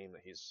is the scheme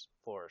that he's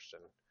flourished in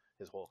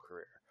his whole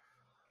career,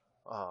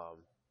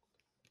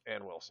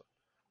 and Wilson.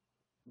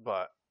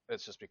 But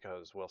it's just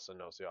because Wilson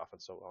knows the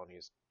offense so well, and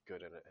he's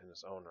good in it in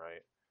his own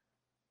right.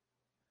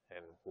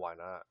 And why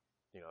not?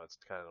 It's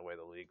kind of the way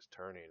the league's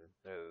turning.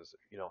 Is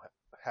you don't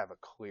have a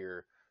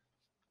clear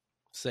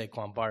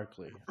Saquon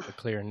Barkley, a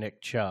clear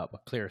Nick Chubb, a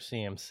clear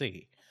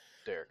CMC,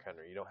 Derrick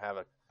Henry. You don't have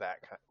that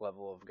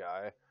level of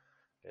guy.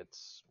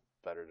 It's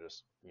better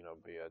just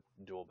be a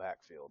dual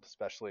backfield,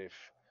 especially if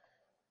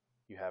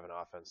you have an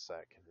offense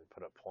that can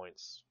put up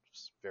points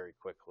very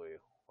quickly,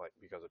 like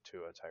because of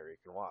Tua,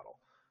 Tyreek, and Waddle.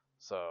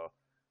 So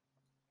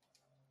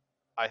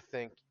I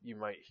think you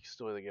might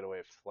still get away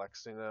with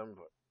flexing them,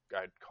 but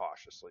I'd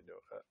cautiously do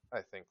it.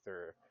 I think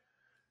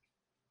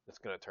it's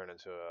going to turn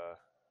into a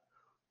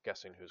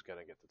guessing who's going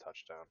to get the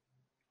touchdown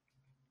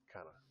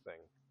kind of thing.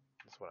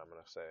 That's what I'm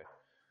going to say.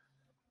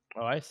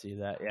 Oh, I see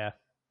that, yeah.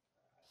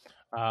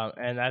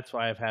 And that's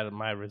why I've had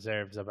my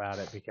reserves about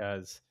it,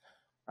 because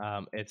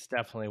it's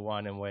definitely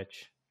one in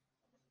which,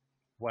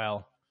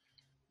 I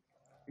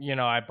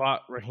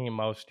bought Raheem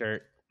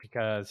Mostert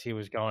because he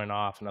was going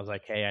off, and I was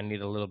like, hey, I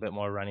need a little bit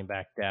more running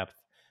back depth.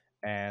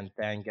 And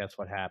then guess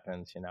what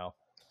happens,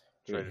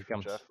 Traded for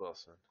Jeff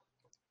Wilson.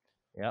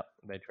 Yep,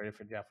 they traded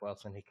for Jeff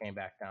Wilson. He came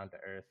back down to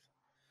earth.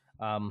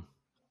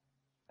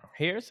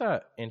 Here's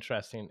a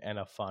interesting and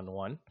a fun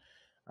one.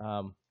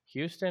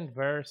 Houston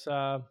versus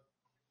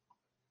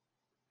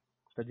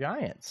the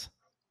Giants.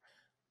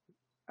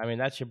 I mean,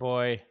 that's your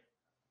boy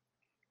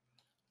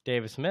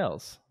Davis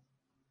Mills.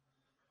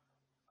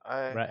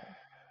 Right.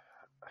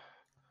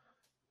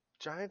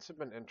 Giants have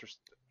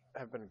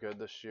been good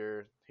this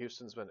year.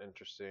 Houston's been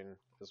interesting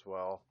as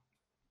well.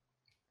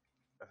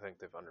 I think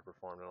they've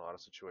underperformed in a lot of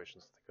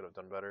situations that they could have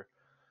done better.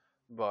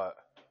 But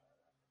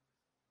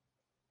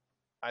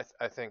I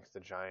think the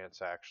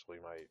Giants actually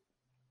might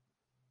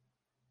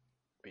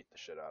beat the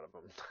shit out of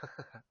them.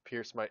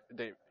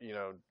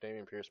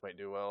 Dameon Pierce might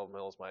do well.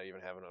 Mills might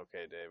even have an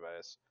okay day,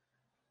 but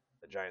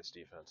the Giants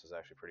defense is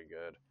actually pretty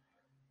good.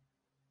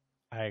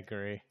 I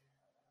agree.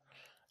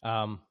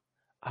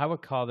 I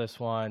would call this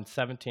one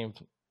 17.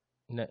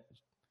 No,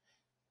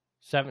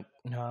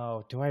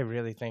 do I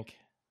really think?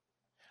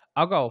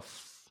 I'll go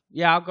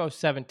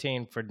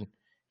 17 for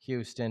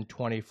Houston,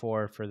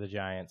 24 for the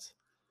Giants.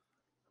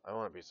 I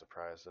wouldn't be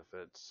surprised if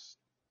it's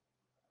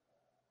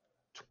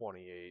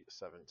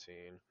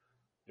 28-17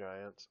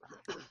 Giants.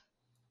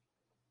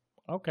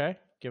 Okay.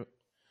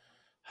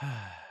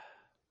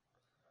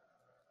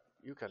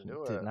 You can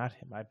do Did it. not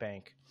hit my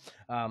bank.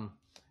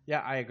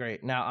 Yeah, I agree.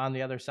 Now on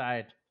the other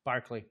side,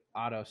 Barkley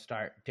auto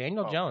start.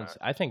 Daniel Jones,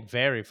 I think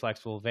very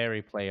flexible,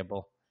 very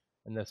playable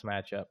in this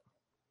matchup.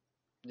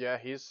 Yeah,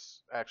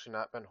 he's actually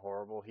not been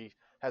horrible. He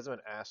hasn't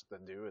been asked to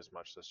do as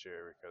much this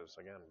year because,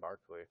 again,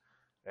 Barkley,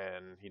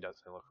 and he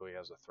doesn't look who he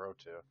has to throw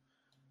to.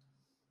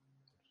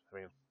 I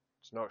mean,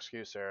 it's no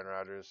excuse, Aaron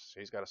Rodgers.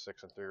 He's got a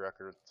 6-3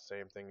 record.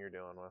 Same thing you're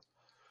dealing with,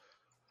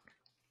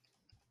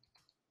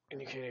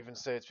 and you can't even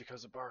say it's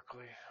because of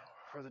Barkley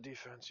or the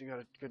defense. You got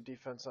a good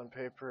defense on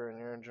paper, and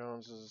Aaron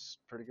Jones is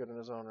pretty good in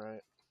his own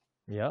right.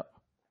 Yep.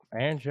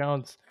 Aaron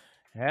Jones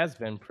has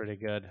been pretty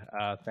good,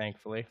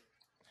 thankfully.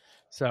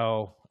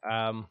 So,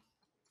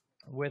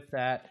 with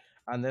that,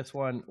 on this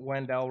one,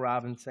 Wendell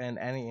Robinson,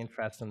 any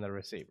interest in the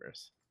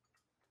receivers?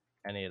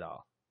 Any at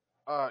all?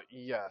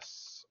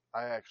 Yes.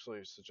 I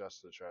actually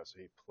suggested to Travis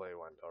he play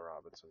Wendell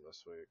Robinson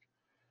this week.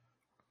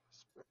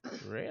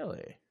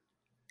 Really?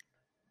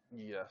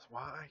 Yes.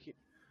 Why?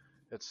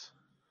 It's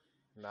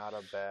not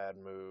a bad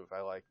move.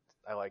 I like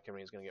him. And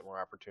he's going to get more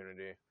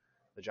opportunity.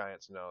 The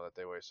Giants know that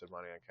they wasted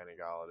money on Kenny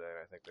Galladay, and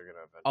I think they're going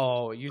to eventually.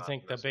 Oh, you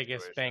think the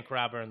biggest bank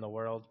robber in the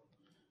world?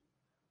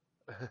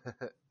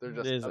 They're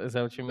just. Is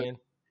that what you mean?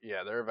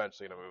 Yeah, they're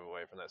eventually going to move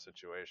away from that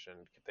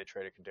situation. They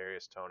traded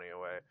Kadarius Toney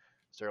away.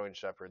 Sterling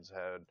Shepard's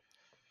had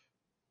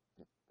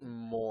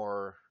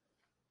more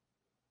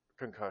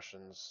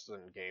concussions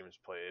than games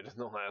played in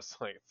the last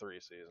 3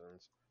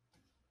 seasons,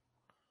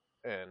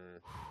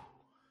 and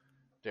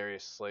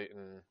Darius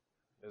Slayton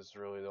is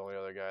really the only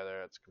other guy there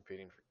that's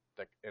competing for,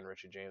 and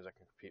Richie James that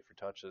can compete for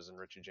touches, and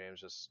Richie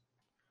James just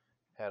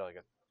had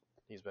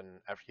he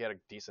had a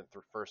decent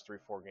first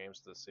 3-4 games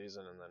of the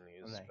season, and then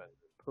he's been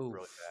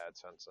really bad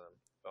since then.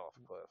 Fell off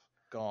a cliff.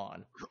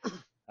 Gone.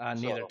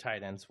 Neither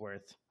tight end's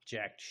worth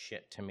jacked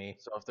shit to me.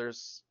 So if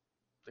there's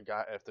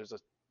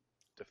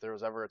if there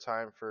was ever a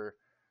time for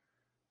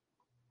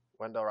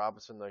Wendell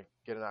Robinson to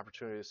get an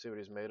opportunity to see what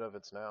he's made of,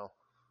 it's now.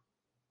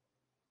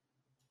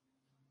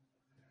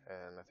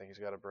 And I think he's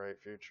got a bright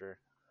future.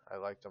 I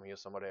liked him. He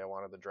was somebody I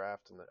wanted to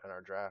draft in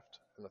our draft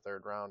in the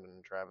 3rd round,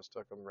 and Travis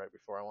took him right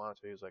before I wanted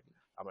to. He was like,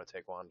 "I'm gonna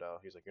take Wendell."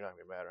 He's like, "You're not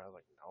gonna be mad." I was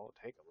like, "No,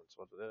 take him. That's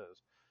what it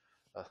is."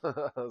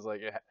 I was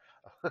like, "Yeah."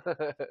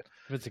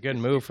 If it's a good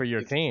move for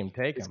your team,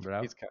 take him,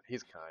 bro.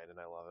 He's kind, and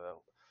I love it.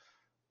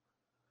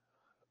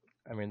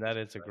 I mean, that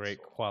is a great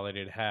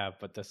quality to have,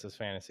 but this is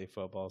fantasy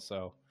football,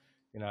 so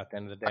at the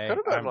end of the day, I could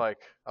have been I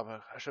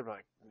should be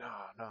like, no,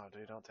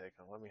 dude, don't take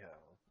him. Let me have him.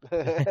 I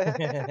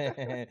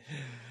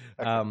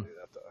couldn't do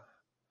that though.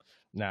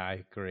 No,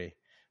 I agree.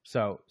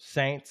 So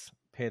Saints,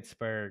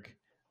 Pittsburgh,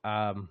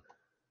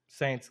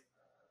 Saints.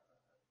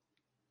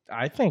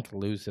 I think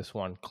lose this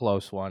one,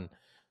 close one,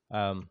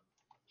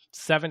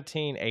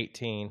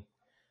 17-18.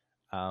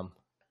 I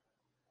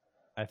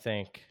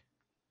think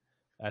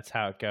that's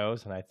how it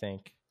goes, and I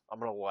think I'm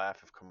gonna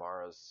laugh if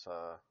Kamara's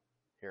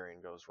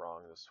hearing goes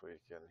wrong this week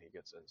and he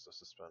gets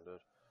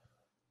suspended.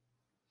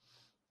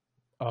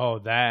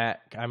 Oh,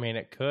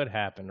 it could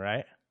happen,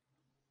 right?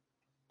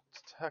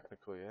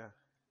 Technically, yeah.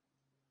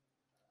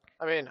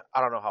 I mean, I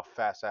don't know how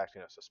fast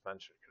acting a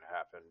suspension could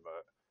happen,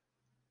 but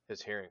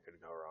his hearing could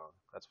go wrong.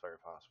 That's very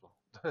possible.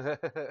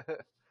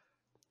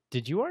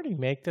 Did you already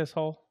make this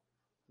hole?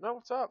 No,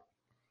 what's up?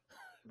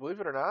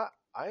 Believe it or not,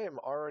 I am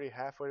already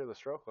halfway to the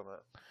stroke limit.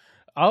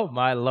 Oh,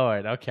 my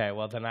Lord. Okay,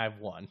 well, then I've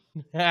won.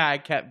 I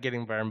kept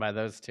getting burned by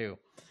those two.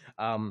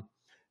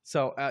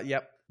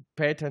 Yep,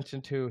 pay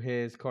attention to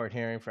his court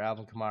hearing for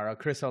Alvin Kamara.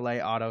 Chris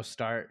Olave auto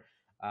start.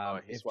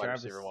 He's wide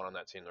receiver 1 on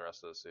that team the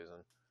rest of the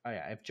season. Oh,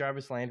 yeah, if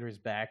Jarvis Landry's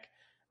back,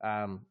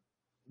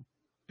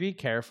 be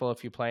careful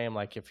if you play him.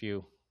 Like, if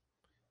you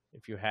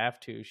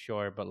have to,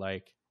 sure, but,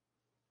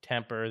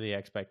 temper the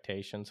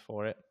expectations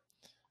for it.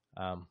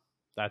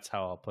 That's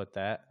how I'll put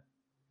that.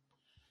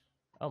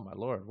 Oh, my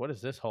Lord, what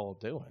is this hole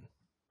doing?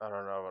 I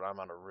don't know, but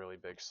I'm on a really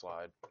big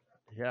slide.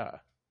 Yeah.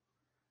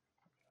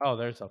 Oh,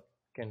 there's a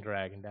fucking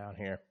dragon down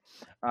here.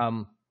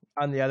 On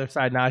the other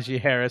side, Najee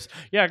Harris.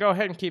 Yeah, go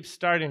ahead and keep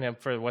starting him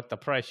for what the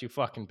price you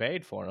fucking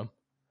paid for him.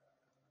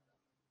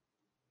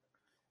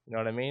 You know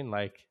what I mean?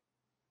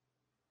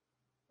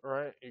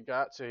 Right, you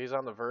got to. He's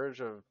on the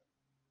verge of.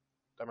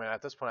 I mean,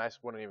 at this point, I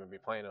wouldn't even be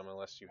playing him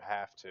unless you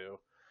have to,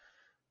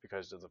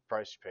 because of the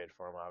price you paid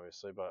for him,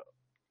 obviously. But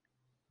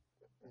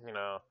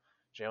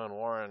Jaylen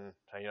Warren,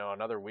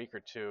 another week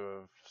or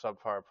two of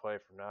subpar play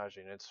from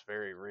Najee, and it's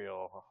very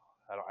real.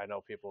 I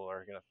know people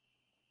are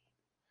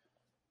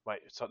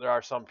so there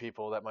are some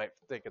people that might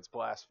think it's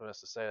blasphemous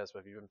to say this,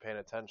 but if you've been paying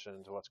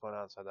attention to what's going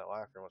on inside that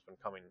locker room, what's been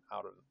coming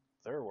out of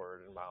their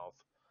word and mouth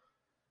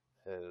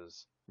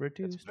is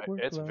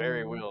it's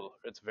very real.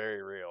 It's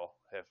very real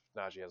if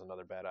Najee has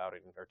another bad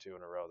outing or 2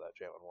 in a row that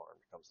Jaylen Warren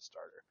becomes a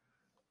starter.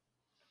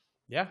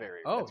 Yeah.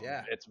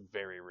 It's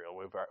very real.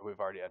 We've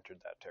already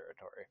entered that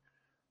territory.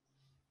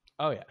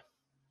 Oh, yeah.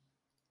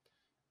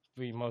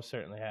 We most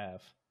certainly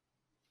have.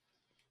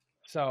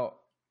 So,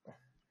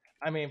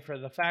 I mean, for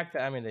the fact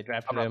that, they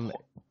drafted him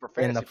for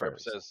fantasy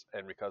purposes,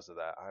 and because of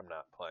that, I'm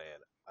not playing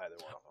either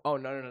one of them. Oh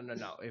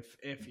no!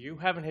 If you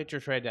haven't hit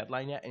your trade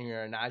deadline yet, and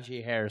you're a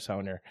Najee Harris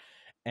owner,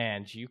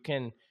 and you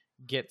can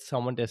get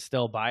someone to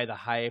still buy the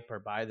hype or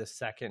buy the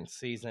second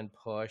season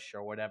push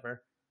or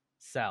whatever,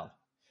 sell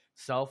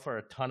for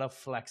a ton of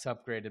flex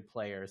upgraded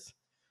players.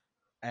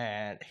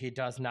 And he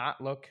does not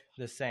look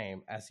the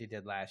same as he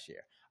did last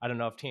year. I don't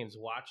know if teams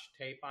watched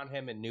tape on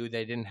him and knew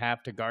they didn't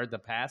have to guard the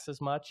pass as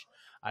much.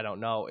 I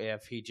don't know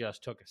if he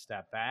just took a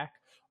step back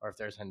or if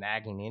there's a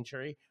nagging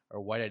injury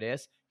or what it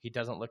is. He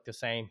doesn't look the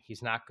same.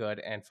 He's not good.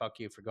 And fuck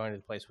you for going to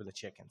the place with the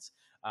chickens.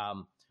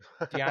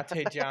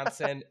 Deontay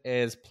Johnson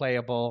is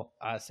playable.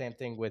 Same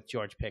thing with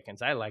George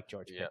Pickens. I like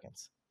George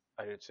Pickens.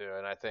 I do too.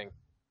 And I think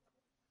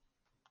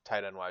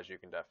tight end wise, you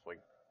can definitely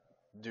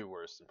do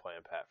worse than playing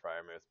Pat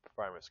Freiermuth.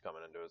 Freiermuth's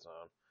coming into his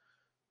own.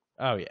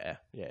 Oh, yeah.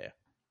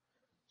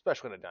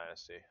 Especially in a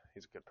dynasty.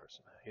 He's a good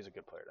person. He's a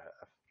good player to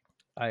have.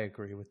 I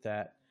agree with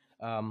that.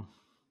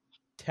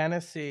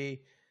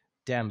 Tennessee,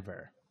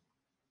 Denver.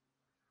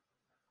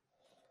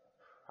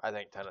 I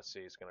think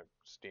Tennessee is going to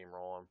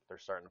steamroll them. They're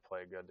starting to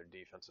play good. Their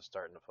defense is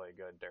starting to play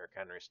good. Derrick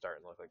Henry's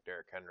starting to look like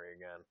Derrick Henry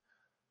again.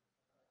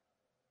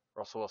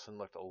 Russell Wilson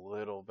looked a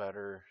little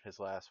better his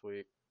last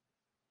week,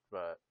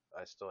 but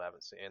I still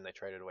haven't seen. And they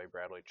traded away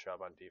Bradley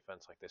Chubb on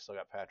defense. Like they still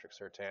got Patrick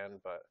Surtain,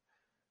 but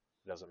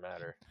it doesn't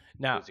matter.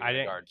 Now I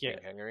didn't guard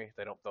get King Henry.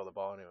 They don't throw the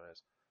ball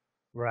anyways.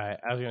 Right.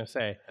 I was gonna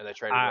say. And they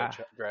traded away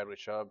Bradley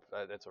Chubb.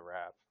 It's a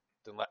wrap.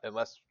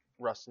 Unless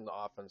Russ in the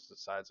offense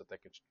decides that they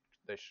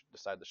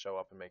decide to show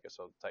up and make it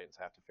so the Titans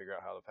have to figure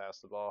out how to pass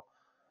the ball.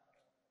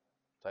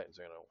 Titans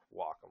are gonna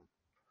walk them.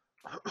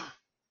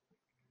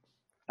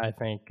 I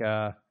think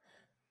I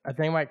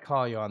might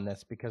call you on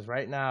this because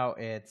right now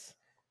it's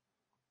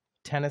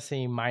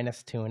Tennessee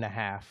minus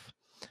 2.5,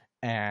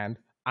 and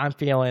I'm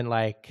feeling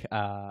like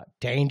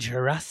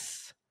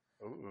dangerous.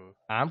 Ooh.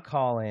 I'm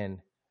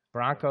calling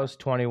Broncos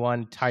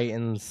 21,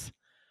 Titans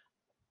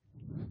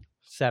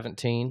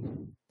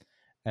 17,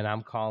 and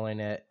I'm calling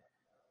it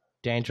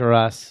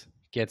dangerous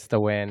gets the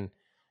win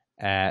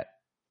at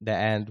the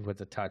end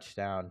with a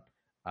touchdown.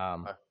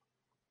 Okay.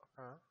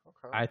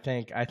 I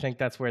think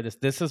that's where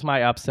this is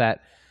my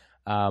upset,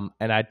 and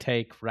I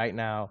take right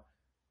now.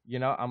 You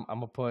know, I'm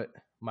gonna put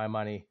my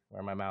money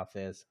where my mouth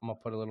is. I'm gonna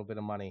put a little bit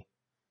of money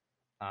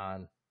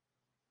on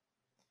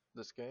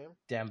this game.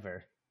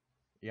 Denver.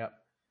 Yep,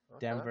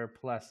 okay. Denver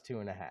plus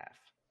 2.5.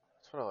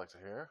 That's what I like to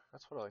hear.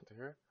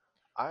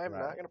 I'm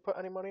not going to put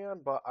any money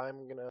on, but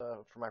I'm going to,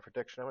 for my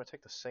prediction, I'm going to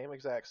take the same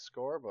exact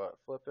score, but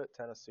flip it.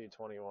 Tennessee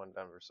 21,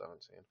 Denver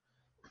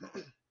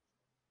 17.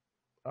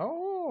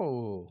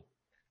 Oh.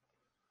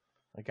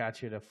 I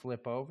got you to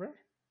flip over?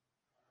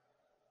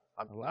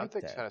 I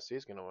think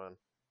Tennessee's going to win.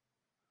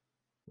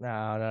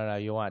 No.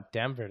 You want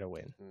Denver to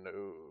win.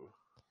 No.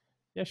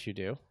 Yes, you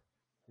do.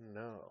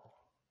 No.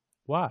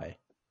 Why?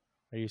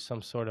 Are you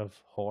some sort of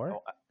whore?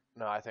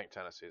 No, I think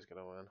Tennessee's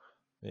going to win.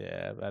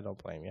 Yeah, I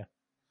don't blame you.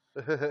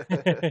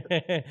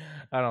 I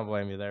don't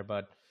blame you there,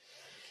 bud.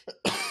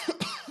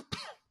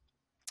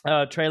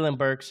 Treylon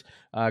Burks,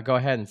 go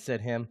ahead and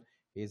sit him.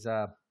 He's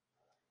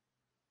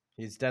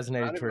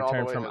designated to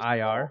return from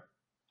IR,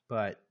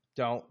 but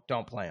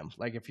don't play him.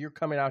 Like if you're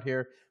coming out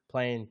here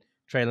playing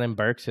Treylon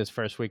Burks his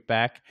first week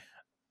back,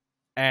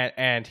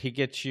 and he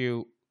gets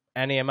you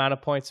any amount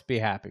of points, be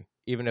happy,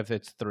 even if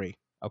it's 3.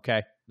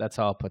 Okay, that's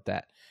how I'll put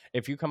that.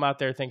 If you come out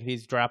there thinking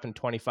he's dropping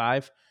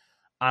 25.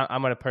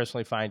 I'm going to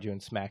personally find you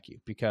and smack you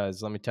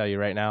because let me tell you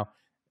right now,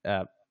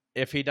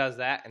 if he does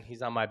that and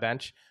he's on my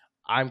bench,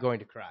 I'm going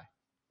to cry.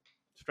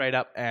 Straight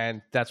up,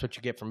 and that's what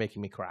you get for making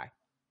me cry.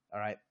 All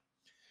right?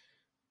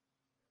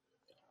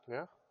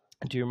 Yeah.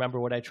 Do you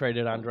remember what I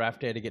traded on draft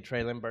day to get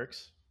Treylon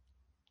Burks?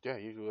 Yeah,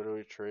 you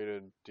literally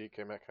traded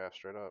DK Metcalf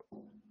straight up.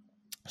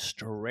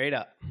 Straight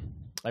up.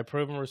 A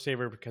proven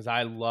receiver because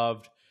I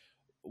loved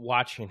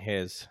watching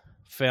his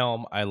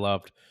film. I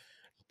loved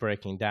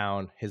breaking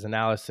down his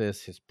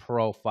analysis, his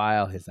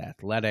profile, his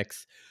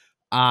athletics.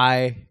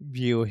 I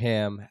view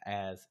him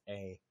as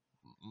a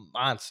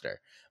monster.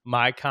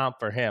 My comp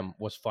for him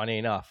was, funny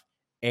enough,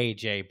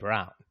 A.J.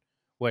 Brown,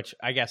 which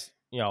I guess,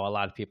 a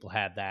lot of people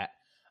had that.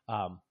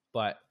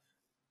 But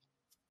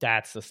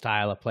that's the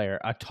style of player.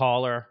 A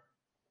taller,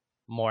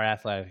 more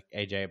athletic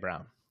A.J.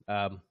 Brown.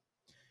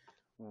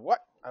 What?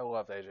 I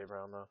love A.J.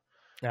 Brown,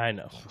 though. I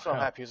know. I'm so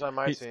happy he's on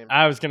my team.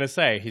 I was going to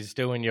say, he's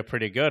doing you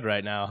pretty good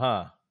right now,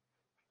 huh?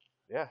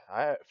 Yeah,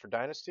 for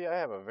Dynasty, I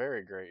have a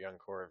very great young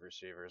core of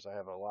receivers. I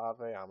have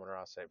Olave,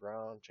 Amon-Ra St.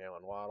 Brown,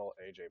 Jalen Waddle,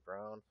 A.J.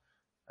 Brown.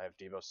 I have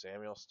Deebo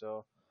Samuel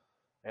still.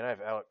 And I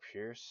have Alec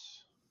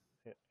Pierce.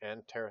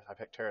 And I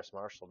picked Terrace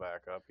Marshall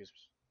back up. He's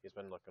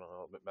been looking a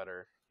little bit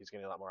better. He's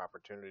getting a lot more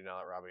opportunity now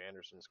that Robbie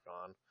Anderson's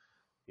gone.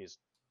 He's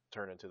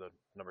turned into the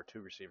number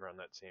 2 receiver on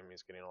that team.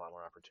 He's getting a lot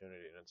more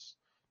opportunity, and it's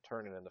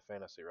turning into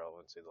fantasy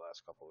relevancy the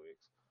last couple of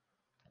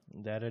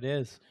weeks. That it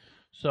is.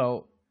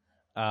 So...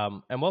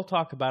 and we'll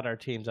talk about our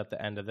teams at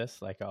the end of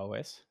this, like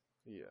always.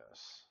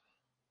 Yes.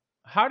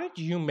 How did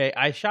you make?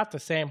 I shot the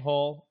same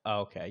hole.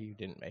 Oh, okay, you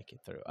didn't make it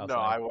through.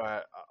 I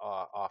went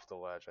off the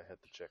ledge. I hit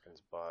the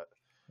chicken's butt.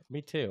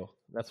 Me too.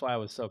 That's why I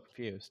was so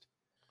confused.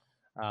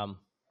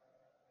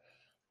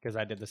 Because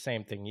I did the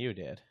same thing you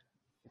did.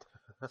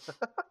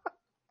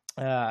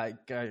 I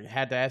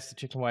had to ask the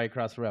chicken why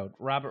across the road.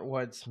 Robert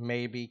Woods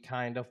may be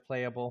kind of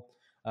playable,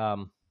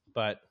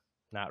 but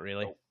not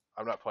really. Nope.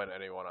 I'm not playing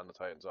anyone on the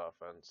Titans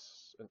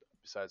offense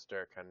besides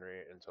Derrick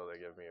Henry until they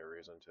give me a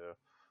reason to.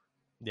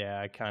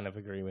 Yeah, I kind of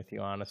agree with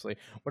you, honestly.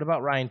 What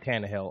about Ryan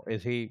Tannehill?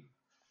 Is he,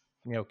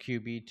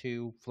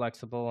 QB2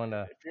 flexible and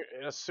If you're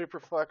in a super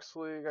flex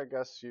league, I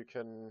guess you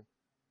can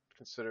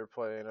consider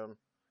playing him,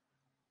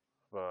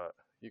 but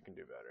you can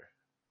do better.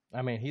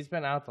 I mean, he's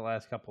been out the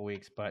last couple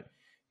weeks, but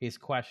he's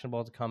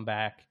questionable to come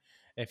back.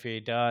 If he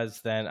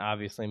does, then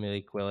obviously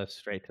Malik Willis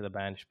straight to the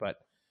bench. But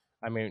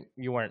I mean,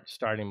 you weren't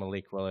starting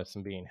Malik Willis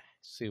and being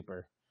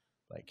super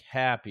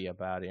happy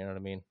about it. You know what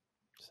I mean?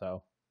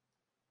 So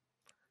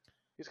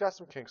He's got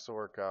some kinks to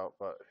work out,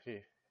 but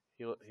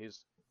he's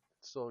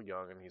still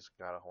young and he's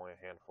got only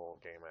a handful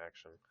of game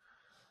action.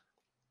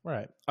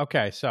 right,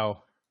 okay. So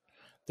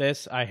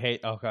this I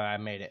hate. Okay, I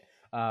made it.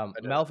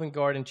 Melvin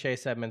Gordon,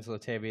 Chase Edmonds,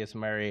 Latavius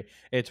Murray.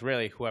 It's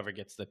really whoever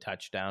gets the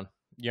touchdown.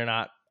 You're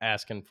not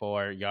asking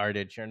for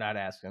yardage. You're not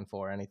asking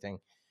for anything.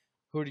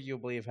 Who do you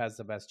believe has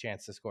the best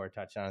chance to score a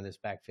touchdown in this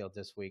backfield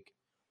this week?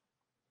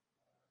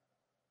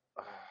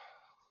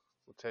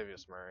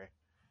 Latavius Murray.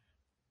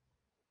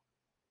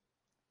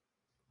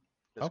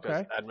 Just Okay.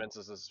 because Edmonds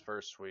is his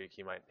first week,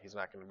 he's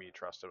not going to be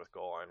trusted with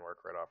goal line work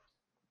right off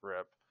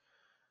rip.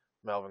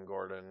 Melvin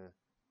Gordon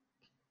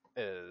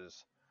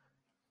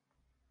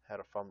had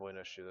a fumbling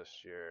issue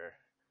this year,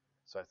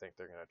 so I think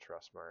they're going to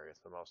trust Murray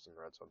the most in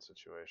red zone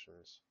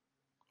situations.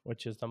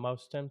 Which is the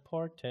most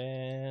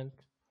important?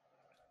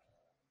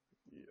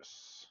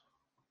 Yes.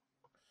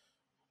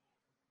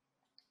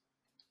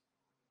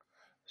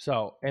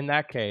 So, in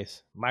that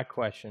case, my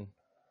question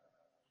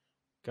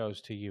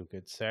goes to you,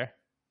 good sir.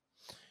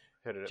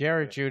 Hit it.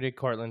 Jared Jeudy,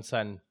 Cortland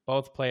Sutton,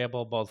 both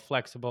playable, both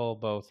flexible,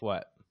 both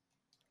what?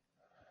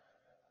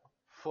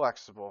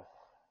 Flexible.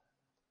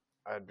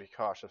 I'd be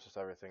cautious with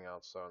everything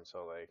else, though,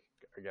 until they,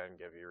 again,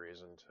 give you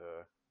reason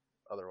to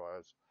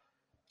otherwise.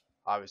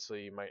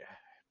 Obviously, you might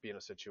be in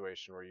a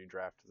situation where you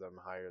drafted them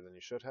higher than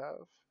you should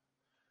have,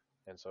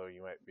 and so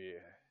you might be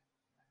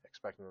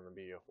expecting them to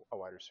be a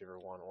wide receiver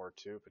 1 or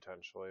 2,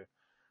 potentially,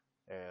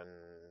 and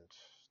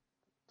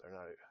they're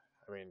not.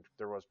 I mean,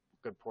 there was a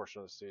good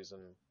portion of the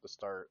season, the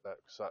start, that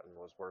Sutton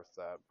was worth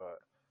that, but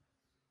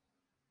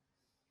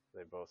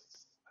they both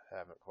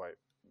haven't quite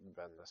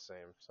been the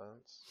same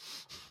since.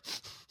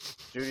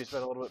 Jeudy's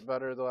been a little bit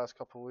better the last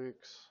couple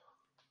weeks.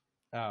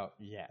 Oh,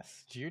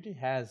 yes. Jeudy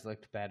has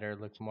looked better,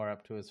 looked more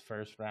up to his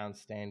first round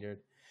standard.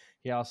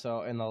 He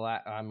also,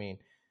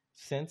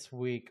 since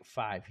week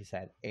 5, he's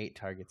had 8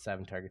 targets,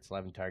 7 targets,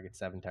 11 targets,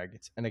 7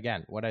 targets. And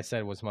again, what I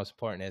said was most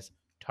important is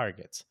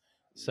targets.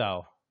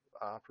 So,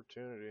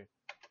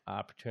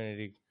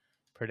 opportunity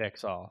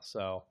predicts all.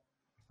 So,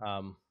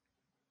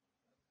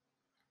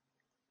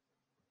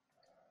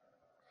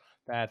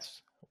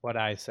 that's what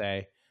I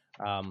say.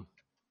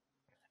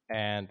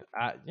 And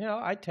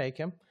I take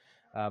him.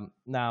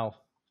 Now,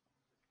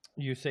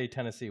 you say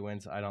Tennessee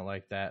wins. I don't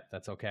like that.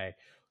 That's okay.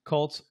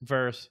 Colts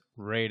versus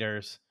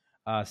Raiders.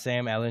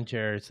 Sam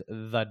Ehlinger's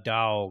the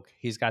dog.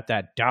 He's got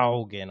that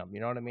dog in him.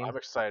 You know what I mean? I'm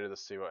excited to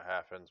see what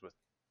happens with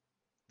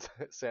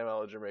Sam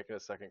Ehlinger making a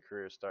second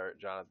career start,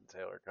 Jonathan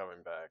Taylor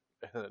coming back,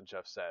 and then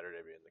Jeff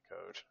Saturday being the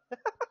coach.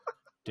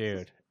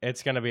 Dude,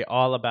 it's going to be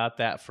all about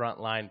that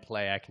front line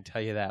play. I can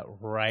tell you that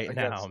right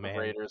now, man.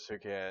 The Raiders, who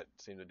can't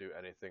seem to do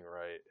anything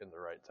right in the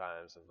right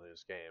times and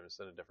lose games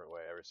in a different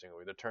way every single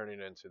week. They're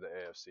turning into the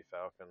AFC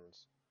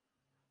Falcons.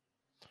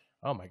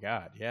 Oh, my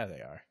God. Yeah,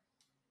 they are.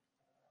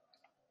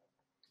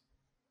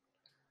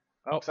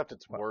 Oh, except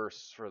it's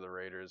worse for the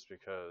Raiders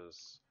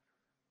because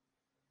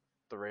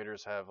the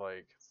Raiders have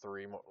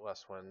 3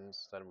 less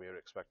wins than we would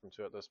expect them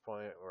to at this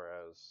point,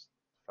 whereas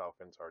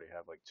Falcons already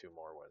have 2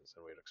 more wins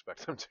than we'd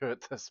expect them to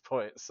at this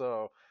point.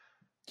 So,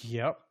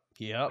 yep,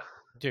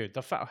 dude.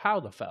 How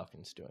the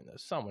Falcons doing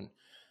this?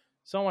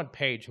 Someone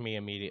page me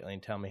immediately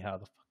and tell me how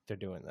the fuck they're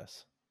doing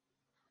this.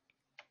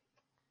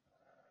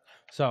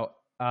 So,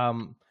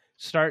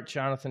 start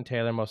Jonathan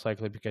Taylor most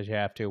likely because you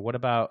have to. What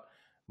about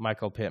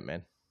Michael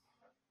Pittman?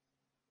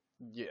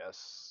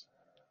 Yes,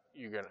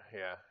 you're gonna.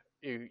 Yeah,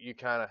 you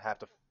kind of have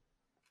to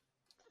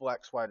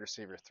flex wide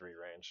receiver 3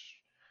 range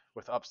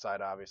with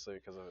upside, obviously,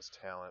 because of his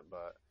talent,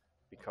 but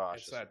be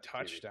cautious. It's that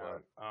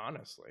touchdown,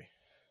 honestly.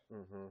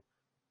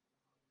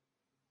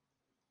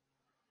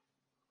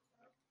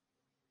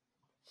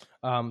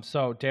 Mm-hmm.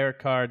 So Derek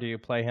Carr, do you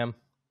play him?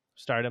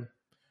 Start him?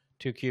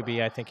 2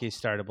 QB, I think he's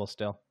startable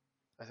still.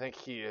 I think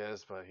he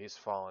is, but he's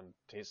fallen.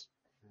 He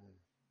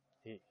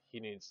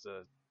needs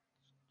to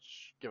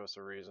give us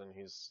a reason.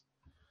 He's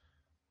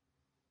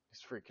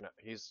freaking out.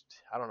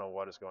 I don't know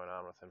what is going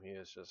on with him. He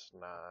is just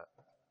not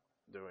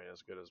doing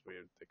as good as we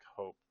would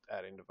hope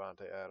adding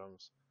Davante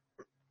Adams.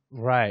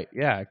 Right,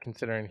 yeah,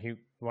 considering he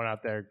went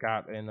out there,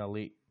 got an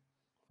elite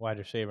wide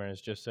receiver, and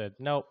has just said,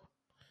 nope,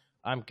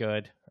 I'm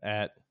good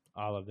at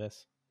all of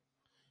this.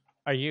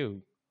 Are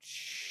you?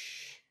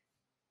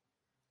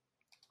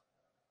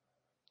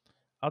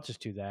 I'll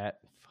just do that.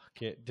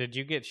 Fuck it. Did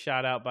you get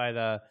shot out by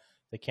the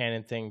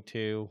cannon thing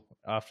too,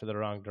 off to the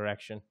wrong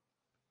direction?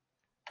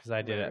 Because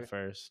I did Maybe. at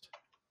first.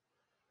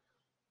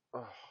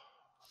 Oh,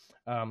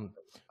 Um,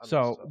 I messed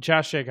so up.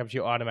 Josh Jacobs,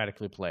 you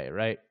automatically play,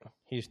 right?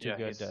 He's too Yeah,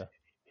 good to.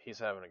 he's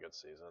having a good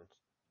season.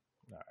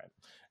 All right.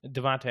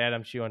 Devontae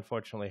Adams, you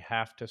unfortunately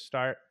have to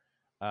start,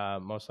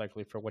 most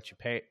likely for what you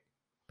paid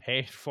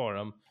for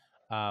him,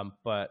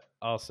 but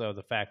also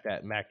the fact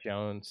that Mac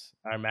Hollins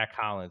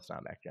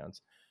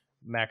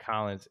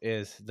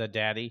is the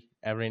daddy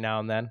every now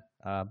and then,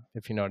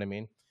 if you know what I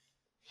mean.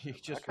 He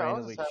Matt just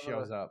Collins is randomly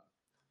shows up.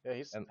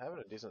 he's And having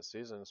a decent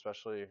season,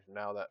 especially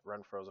now that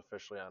Renfro's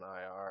officially on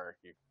IR.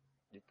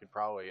 You could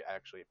probably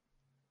actually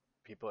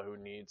people who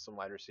need some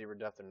wide receiver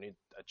depth and need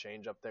a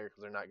change up there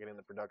because they're not getting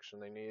the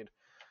production they need.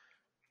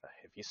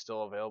 If he's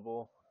still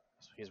available,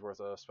 he's worth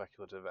a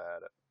speculative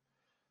ad.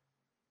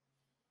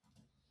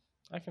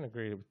 I can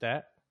agree with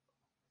that.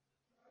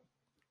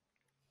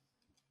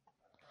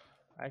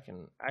 I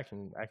can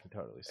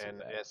totally see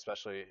And that.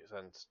 especially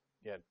since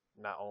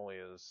not only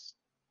is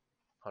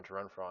Hunter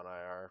Renfro on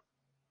IR,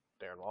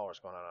 Darren Waller's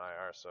going on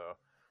IR, so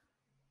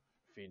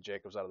feed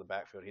Jacobs out of the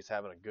backfield. He's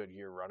having a good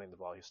year running the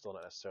ball. He's still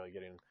not necessarily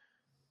getting a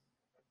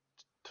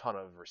ton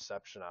of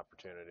reception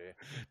opportunity.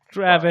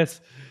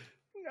 Travis,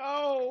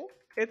 no,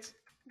 it's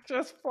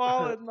just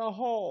fall in the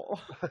hole.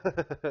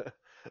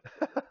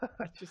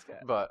 I just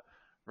got. But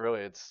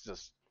really, it's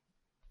just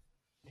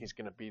he's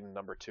going to be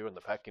number 2 in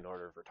the pecking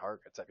order for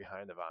targets, at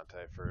behind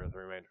Devontae for the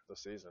remainder of the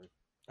season.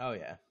 Oh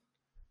yeah,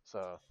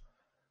 So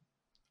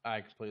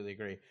I completely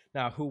agree.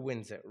 Now, who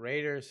wins it,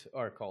 Raiders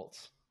or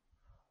Colts?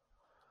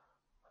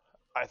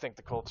 I think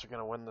the Colts are going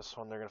to win this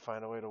one. They're going to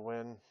find a way to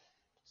win.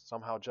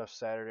 Somehow Jeff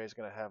Saturday is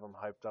going to have them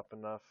hyped up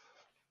enough,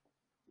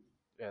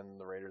 and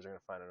the Raiders are going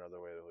to find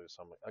another way to lose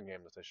a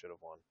game that they should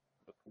have won.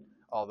 But,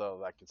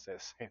 although I could say the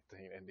same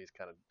thing, Indy's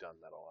kind of done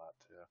that a lot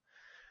too.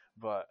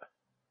 But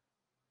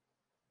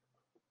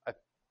I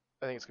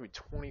think it's going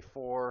to be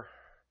 24-20.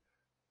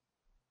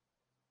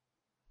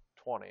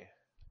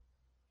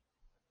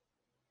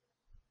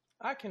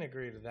 I can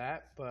agree to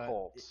that, but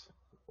Colts.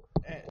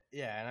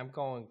 Yeah, and I'm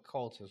going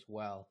Colts as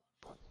well.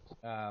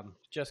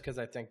 Just because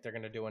I think they're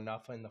going to do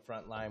enough in the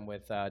front line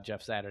with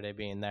Jeff Saturday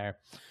being there,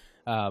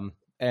 and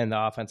the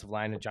offensive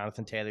line and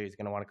Jonathan Taylor. He's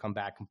going to want to come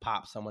back and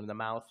pop someone in the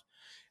mouth,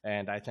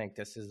 and I think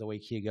this is the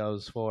week he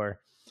goes for,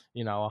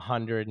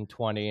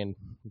 120 and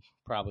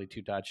probably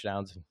 2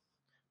 touchdowns and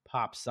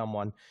pop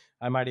someone.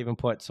 I might even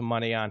put some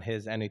money on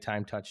his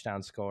anytime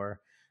touchdown score,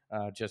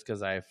 just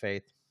because I have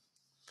faith.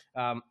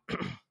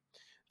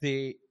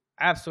 The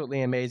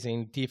absolutely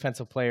amazing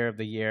defensive player of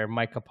the year,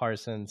 Micah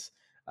Parsons,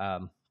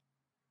 and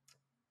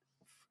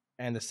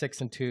the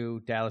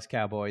 6-2 Dallas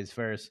Cowboys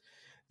versus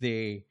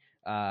the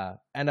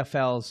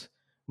NFL's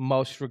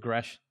most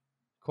regressed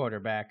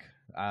quarterback,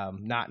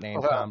 not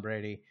named Tom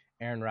Brady,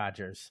 Aaron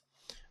Rodgers.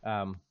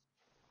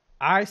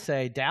 I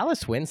say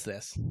Dallas wins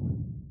this.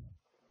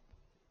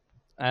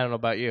 I don't know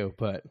about you,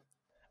 but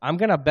I'm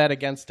going to bet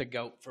against a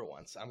GOAT for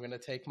once. I'm going to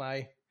take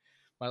my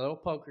little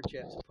poker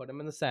chips, put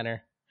them in the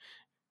center.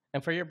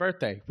 And for your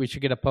birthday, we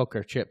should get a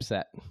poker chip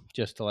set,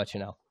 just to let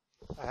you know.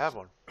 I have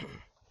one.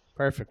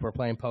 Perfect. We're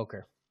playing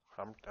poker.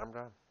 I'm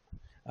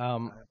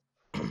done.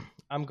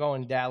 I'm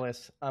going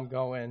Dallas. I'm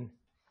going.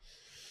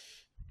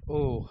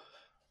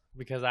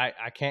 Because I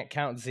can't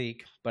count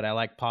Zeke, but I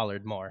like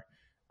Pollard more.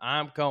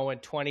 I'm going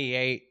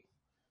 28-25.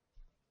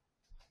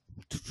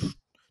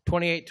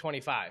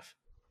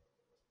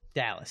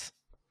 Dallas.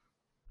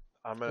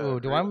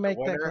 Do I make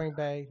that Green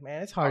Bay?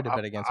 Man, it's hard to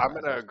bet against. I'm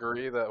going to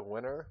agree that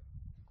winner.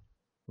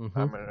 Mm-hmm.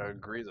 I'm going to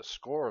agree the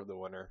score of the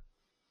winner.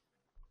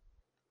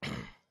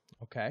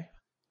 Okay.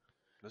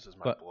 This is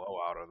my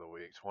blowout of the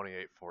week,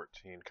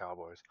 28-14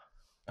 Cowboys.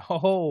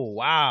 Oh,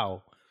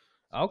 wow.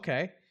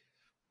 Okay.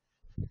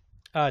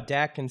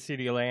 Dak and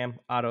CeeDee Lamb,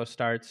 auto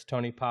starts,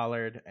 Tony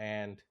Pollard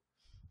and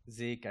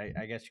Zeke.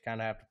 I guess you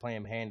kind of have to play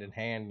them hand in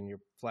hand, and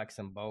you're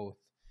flexing both.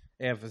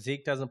 If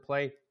Zeke doesn't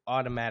play,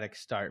 automatic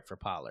start for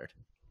Pollard.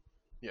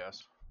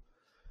 Yes.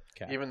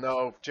 Okay. Even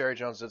though Jerry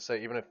Jones did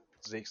say even if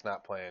Zeke's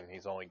not playing,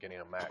 he's only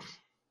getting a max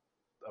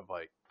of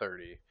like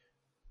 30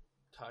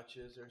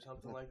 touches or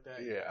something like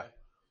that. Yeah.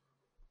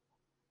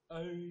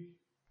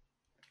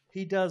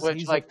 He does.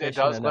 Which, like, it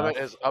does enough. limit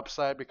his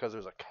upside because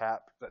there's a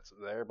cap that's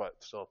there, but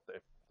still,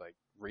 if like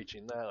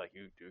reaching that, like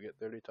you do get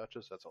 30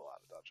 touches, that's a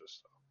lot of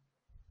touches.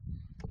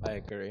 So. I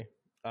agree.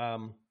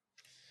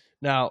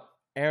 Now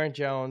Aaron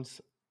Jones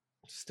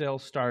still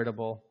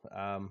startable.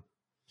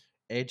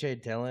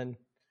 AJ Dillon,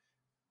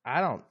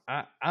 I don't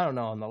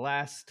know. In the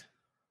last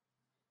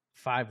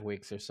 5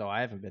 weeks or so,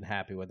 I haven't been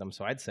happy with him.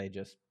 So I'd say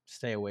just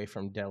stay away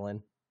from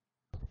Dillon.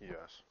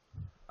 Yes.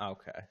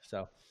 Okay.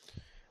 So,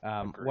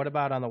 what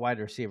about on the wide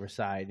receiver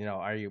side?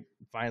 Are you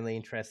finally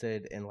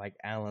interested in like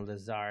Alan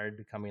Lazard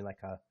becoming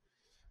like a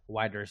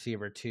wide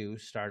receiver 2,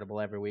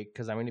 startable every week?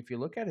 Because if you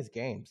look at his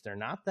games, they're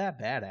not that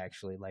bad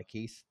actually. Like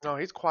he's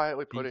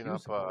quietly putting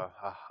up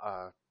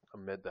a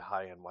mid to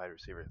high end wide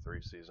receiver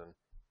 3 season.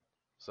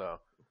 So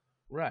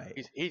Right.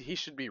 He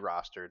should be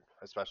rostered,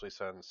 especially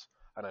since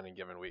on any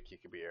given week he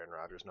could be Aaron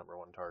Rodgers'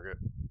 #1 target.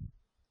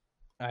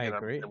 I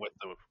agree. And with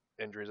the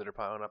injuries that are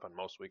piling up on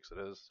most weeks, it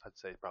is. I'd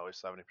say probably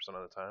 70%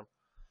 of the time.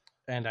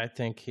 And I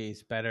think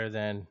he's better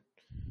than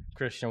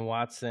Christian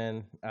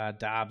Watson.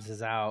 Dobbs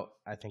is out.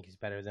 I think he's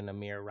better than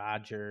Amir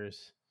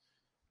Rodgers,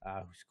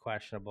 who's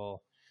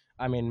questionable.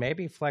 I mean,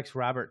 maybe flex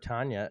Robert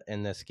Tanya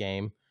in this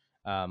game.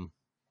 I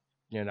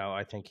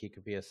think he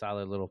could be a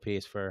solid little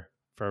piece for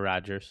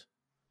Rodgers.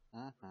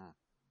 Mm-hmm.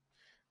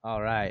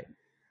 All right.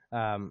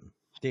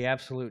 The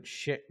absolute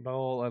shit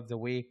bowl of the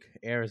week,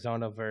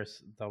 Arizona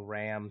versus the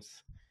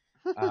Rams.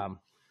 I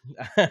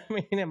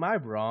mean, am I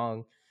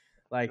wrong?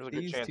 Like, There's a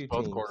good these chance two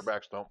both teams.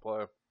 quarterbacks don't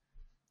play.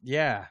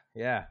 Yeah.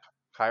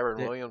 Kyren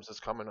Williams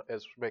is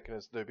making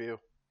his debut.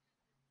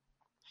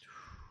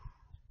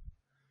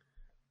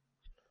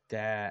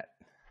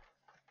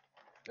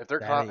 If they're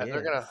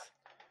gonna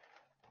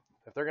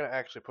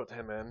actually put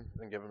him in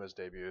and give him his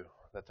debut,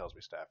 that tells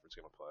me Stafford's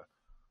gonna play.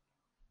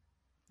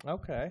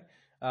 Okay.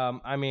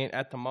 I mean,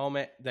 at the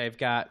moment, they've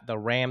got the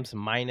Rams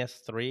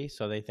 -3,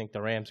 so they think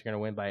the Rams are going to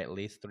win by at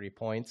least 3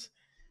 points.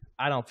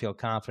 I don't feel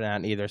confident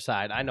on either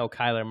side. I know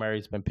Kyler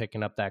Murray's been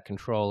picking up that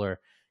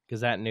controller because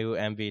that new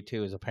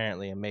MV2 is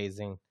apparently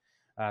amazing.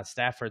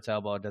 Stafford's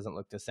elbow doesn't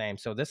look the same.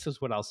 So this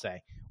is what I'll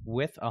say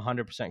with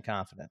 100%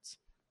 confidence.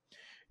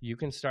 You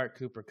can start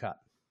Cooper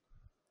Kupp.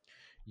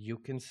 You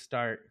can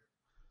start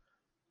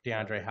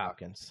DeAndre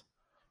Hopkins.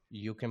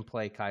 You can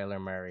play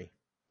Kyler Murray.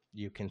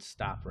 You can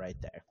stop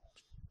right there.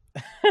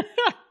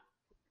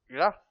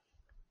 Yeah.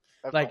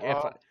 Like if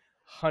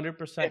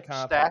 100% confidence.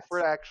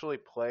 Stafford actually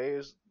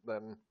plays,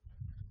 then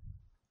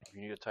if you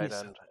need a tight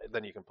end,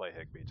 then you can play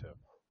Higbee too.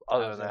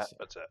 Other than that,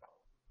 that's it.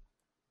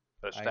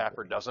 If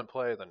Stafford doesn't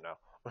play, then no.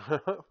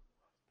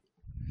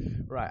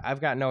 Right.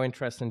 I've got no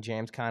interest in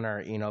James Conner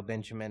or Eno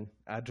Benjamin.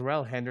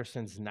 Darrell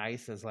Henderson's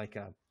nice as like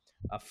a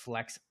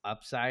flex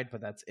upside,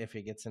 but that's if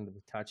he gets into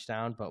the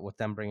touchdown. But with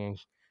them bringing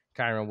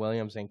Kyren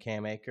Williams and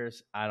Cam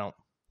Akers, I don't.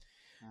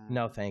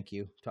 No, thank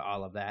you to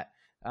all of that.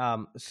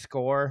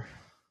 Score.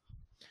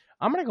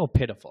 I'm going to go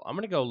pitiful. I'm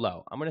going to go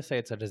low. I'm going to say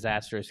it's a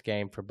disastrous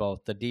game for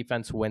both. The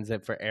defense wins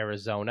it for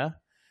Arizona.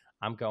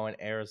 I'm going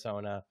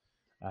Arizona.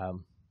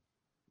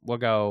 We'll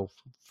go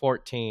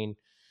 14-12.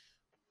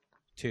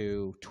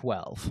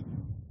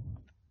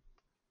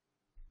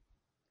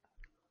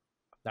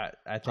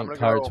 I think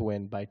Cards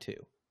win by 2.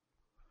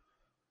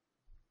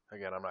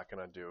 Again, I'm not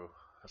going to do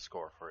a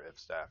score for if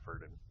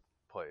Stafford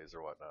plays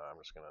or whatnot. I'm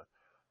just going to.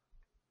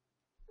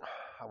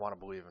 I want to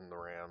believe in the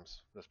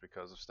Rams just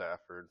because of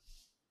Stafford.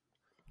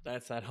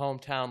 That's that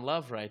hometown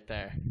love right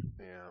there.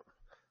 Yeah.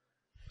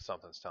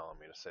 Something's telling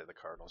me to say the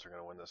Cardinals are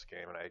going to win this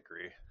game, and I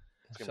agree.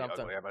 It's going to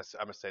be ugly. I'm going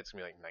to say it's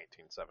going to be like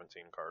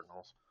 19-17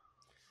 Cardinals.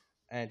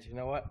 And you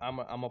know what? I'm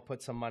going to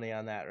put some money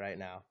on that right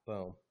now.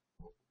 Boom.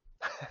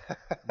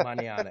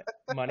 Money on it.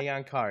 Money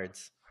on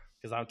Cards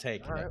because I'm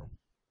taking it.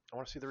 I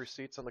want to see the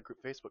receipts on the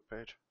group Facebook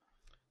page.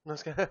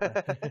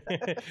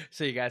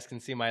 So you guys can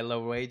see my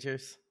low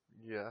wagers?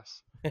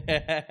 Yes.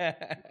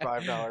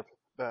 $5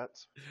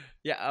 bets.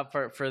 Yeah,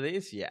 for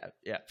these, yeah,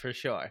 for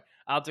sure.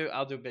 I'll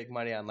do big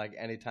money on like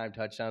anytime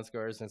touchdown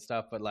scores and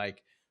stuff, but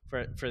like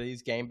for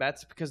these game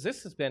bets because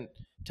this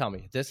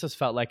has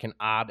felt like an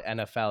odd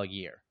NFL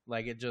year.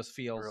 Like it just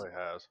feels really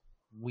has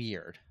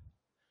weird.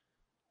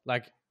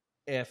 Like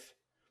if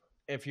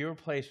you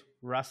replace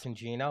Russ and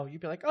Geno,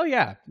 you'd be like, oh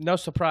yeah, no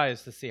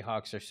surprise the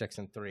Seahawks are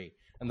 6-3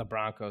 and the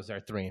Broncos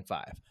are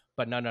 3-5.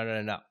 But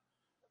no.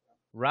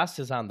 Russ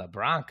is on the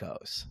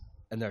Broncos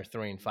and they're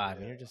 3-5,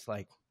 and you're just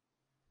like,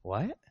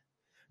 what?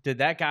 Did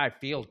that guy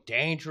feel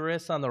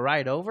dangerous on the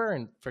ride over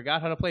and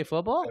forgot how to play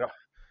football?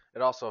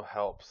 It also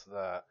helps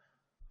that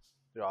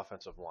the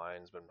offensive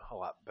line's been a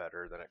lot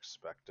better than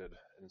expected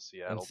in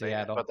Seattle.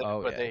 But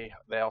they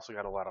also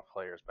got a lot of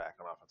players back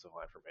on offensive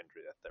line from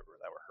injury that were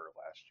hurt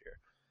last year.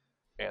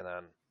 And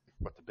then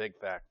what the big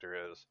factor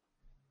is,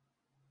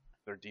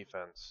 their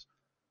defense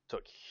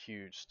took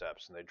huge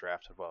steps, and they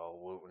drafted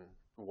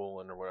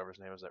Woolen or whatever his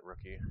name is, that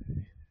rookie,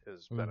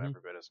 has been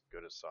every bit as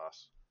good as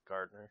Sauce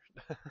Gardner.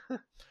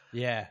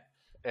 Yeah.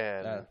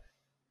 And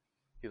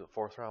he's a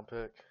 4th-round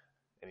pick,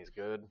 and he's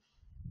good.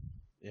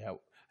 Yeah,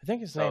 I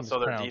think his name is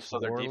pronounced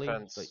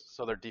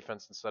So their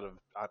defense, instead of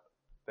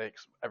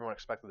everyone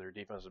expected their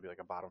defense to be like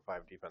a bottom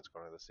 5 defense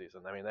going into the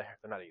season. I mean, they're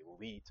not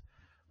elite,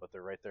 but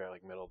they're right there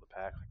like middle of the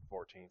pack, like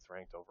 14th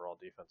ranked overall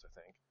defense, I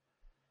think.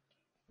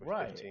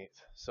 Right.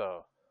 15th.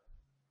 So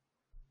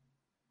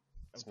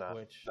it's not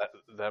that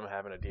them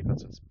having a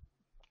defense that's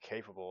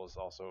capable has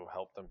also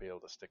helped them be able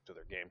to stick to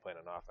their game plan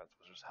and offense,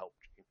 which has helped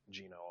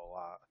Geno a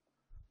lot.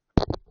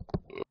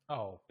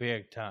 Oh,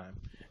 big time.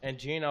 And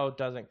Geno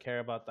doesn't care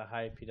about the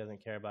hype. He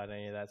doesn't care about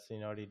any of that. So you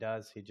know what he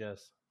does? He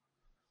just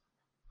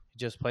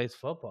plays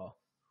football.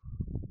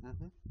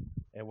 Mm-hmm.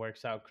 It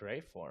works out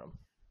great for him.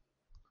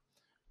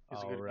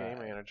 He's a good game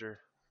manager,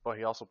 but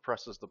he also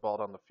presses the ball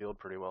down the field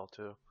pretty well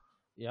too.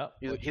 Yep.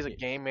 He's a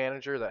game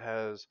manager that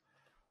has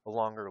a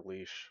longer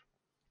leash.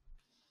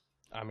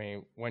 I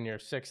mean, when you're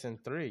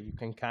 6-3, you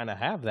can kind of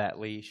have that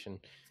leash, and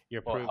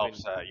You're Well, it proving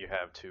helps that you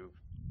have two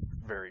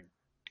very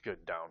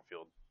good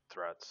downfield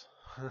threats.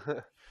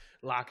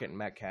 Lockett and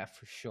Metcalf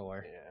for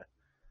sure. Yeah.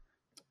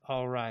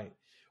 All right.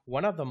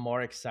 One of the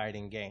more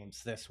exciting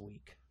games this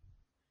week.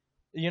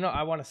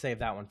 I want to save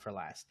that one for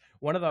last.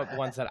 One of the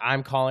ones that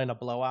I'm calling a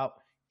blowout,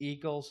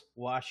 Eagles,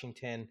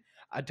 Washington.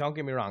 Don't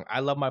get me wrong. I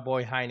love my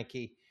boy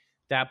Heineke.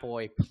 That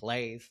boy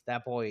plays.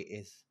 That boy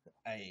is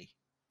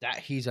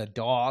he's a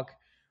dog,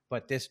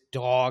 but this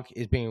dog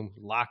is being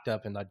locked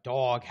up in the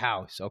dog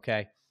house,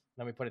 okay?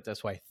 Let me put it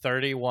this way.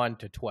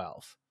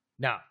 31-12.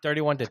 No,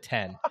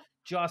 31-10.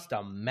 Just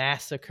a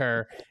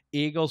massacre.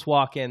 Eagles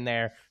walk in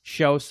there,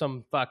 show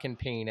some fucking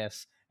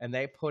penis, and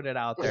they put it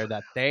out there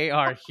that they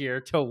are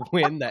here to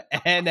win the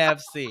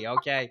NFC,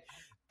 okay?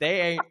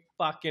 They ain't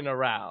fucking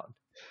around.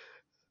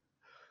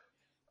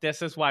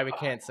 This is why we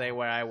can't say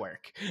where I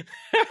work.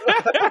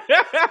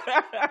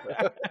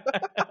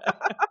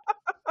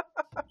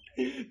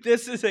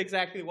 This is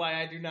exactly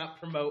why I do not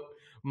promote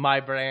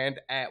my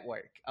brand at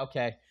work,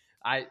 okay?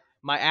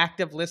 My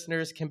active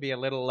listeners can be a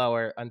little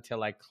lower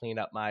until I clean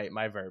up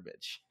my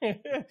verbiage.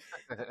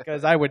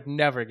 Because I would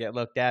never get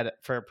looked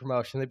at for a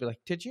promotion. They'd be like,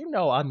 did you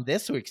know on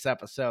this week's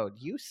episode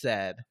you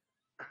said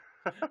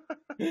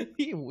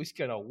he was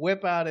going to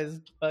whip out his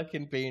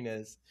fucking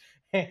penis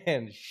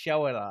and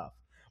show it off?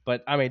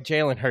 But, I mean,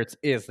 Jalen Hurts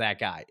is that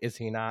guy, is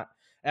he not?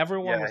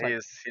 Everyone was like,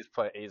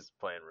 he's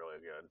playing really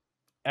good.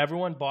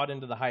 everyone bought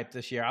into the hype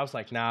this year. I was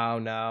like,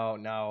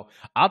 no.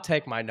 I'll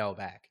take my no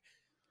back.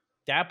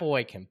 That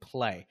boy can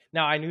play.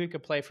 Now, I knew he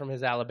could play from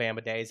his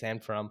Alabama days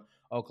and from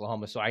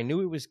Oklahoma, so I knew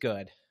he was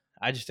good.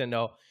 I just didn't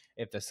know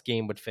if the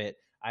scheme would fit.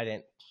 I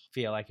didn't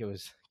feel like it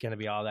was going to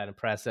be all that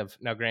impressive.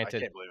 Now, granted,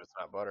 I can't believe it's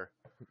not butter.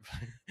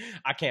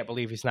 I can't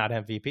believe he's not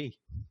MVP.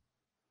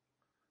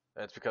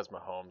 It's because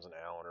Mahomes and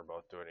Allen are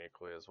both doing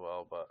equally as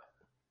well, but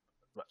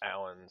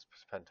Allen's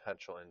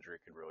potential injury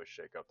could really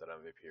shake up that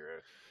MVP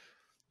race.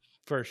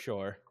 For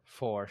sure.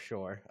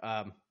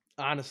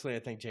 Honestly, I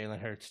think Jalen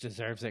Hurts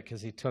deserves it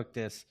because he took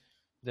this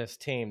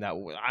team that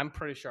I'm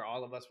pretty sure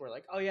all of us were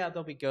like, oh yeah,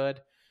 they'll be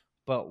good,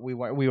 but we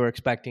were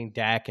expecting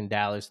Dak and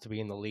Dallas to be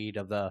in the lead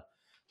of the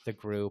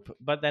group.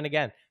 But then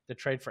again, the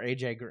trade for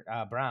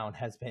AJ Brown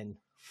has been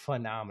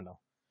phenomenal.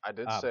 I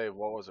did say,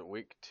 what was it,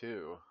 week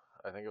 2?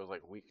 I think it was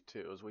like week 2.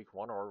 It was week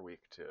 1 or week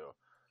 2.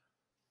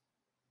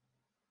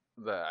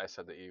 That I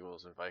said the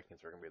Eagles and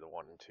Vikings were going to be the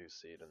 1 and 2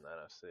 seed in the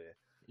NFC.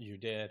 You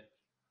did.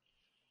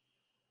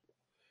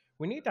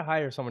 We need to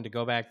hire someone to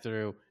go back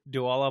through,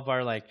 do all of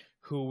our like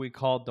who we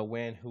called to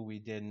win, who we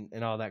didn't,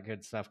 and all that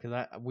good stuff.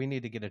 Because we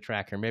need to get a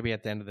tracker. Maybe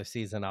at the end of the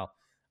season,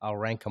 I'll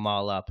rank them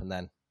all up and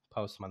then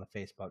post them on the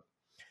Facebook.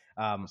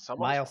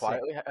 Someone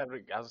quietly had.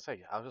 I was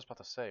just about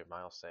to say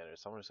Miles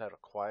Sanders. Someone just had a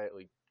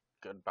quietly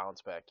good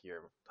bounce back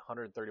year.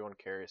 131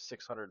 carries,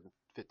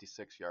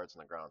 656 yards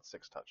on the ground,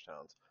 6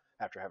 touchdowns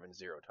after having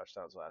 0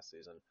 touchdowns last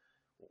season.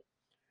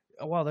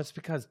 Well, that's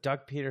because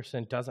Doug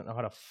Peterson doesn't know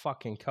how to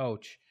fucking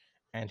coach,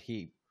 and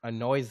he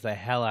annoys the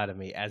hell out of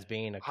me as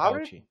being a coach. How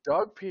did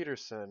Doug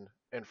Peterson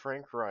and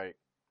Frank Reich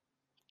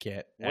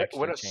get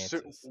extra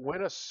chances?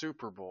 Win a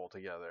Super Bowl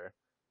together?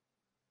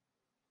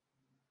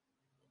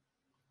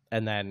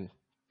 And then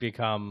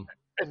become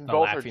and the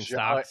both laughing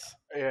stocks?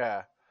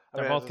 Yeah.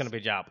 They're both going to be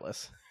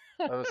jobless.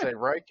 I was going to say,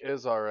 Reich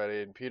is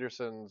already, and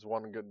Peterson's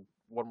one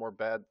more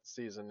bad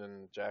season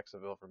in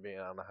Jacksonville for being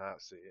on the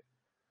hot seat.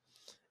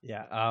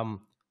 Yeah,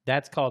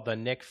 that's called the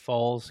Nick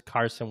Foles,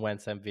 Carson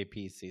Wentz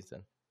MVP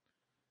season.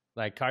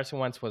 Like, Carson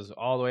Wentz was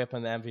all the way up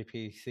in the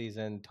MVP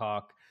season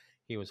talk.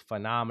 He was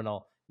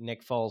phenomenal.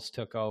 Nick Foles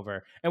took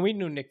over. And we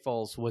knew Nick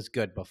Foles was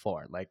good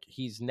before. Like,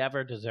 he's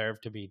never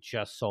deserved to be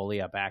just solely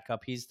a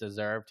backup. He's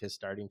deserved his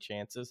starting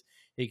chances.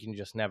 He can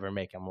just never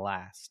make them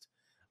last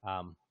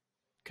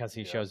because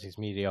he shows he's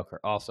mediocre.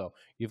 Also,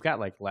 you've got,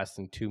 like, less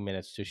than 2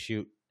 minutes to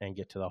shoot and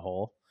get to the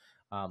hole.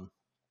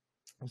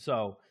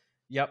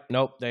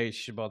 They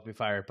should both be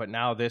fired. But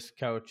now this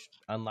coach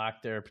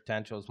unlocked their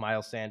potentials.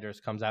 Miles Sanders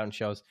comes out and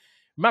shows.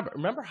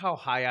 Remember how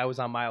high I was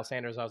on Miles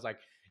Sanders? I was like,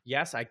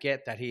 yes, I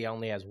get that he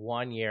only has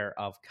 1 year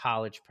of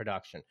college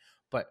production.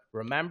 But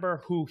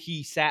remember who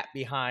he sat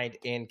behind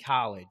in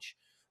college.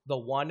 The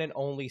one and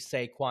only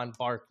Saquon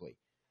Barkley.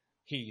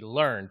 He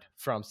learned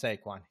from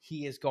Saquon.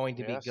 He is going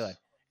to be good.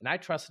 And I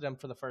trusted him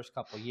for the first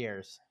couple of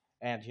years.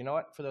 And you know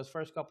what? For those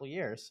first couple of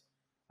years,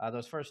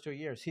 those first 2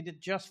 years, he did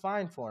just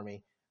fine for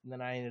me. And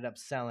then I ended up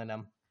selling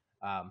him.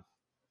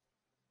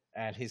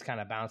 And he's kind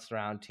of bounced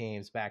around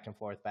teams back and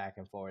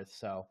forth.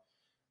 So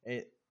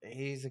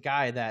he's a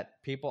guy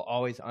that people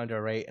always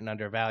underrate and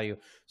undervalue.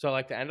 So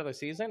like the end of the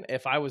season,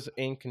 if I was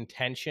in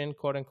contention,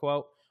 quote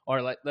unquote,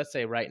 or let's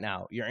say right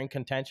now, you're in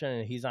contention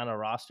and he's on a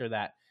roster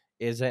that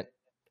isn't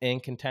in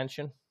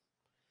contention,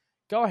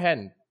 go ahead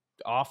and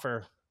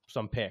offer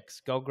some picks.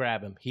 Go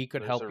grab him. He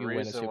could help you win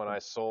a Super Bowl. When I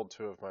sold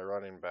 2 of my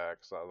running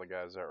backs, the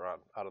guys that were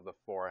out of the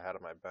 4 I had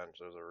on my bench,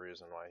 there's a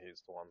reason why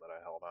he's the one that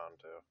I held on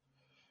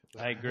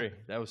to. I agree.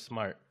 That was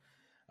smart.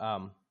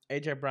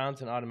 AJ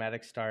Brown's an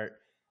automatic start.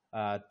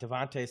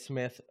 Devontae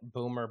Smith,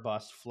 boomer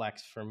bust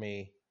flex for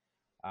me.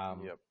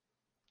 Yep.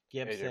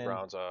 AJ Gibson.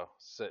 Brown's a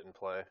sit and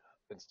play,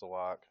 insta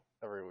lock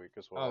every week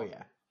as well. Oh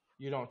yeah,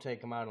 you don't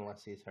take him out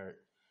unless he's hurt.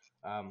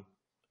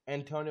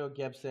 Antonio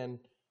Gibson,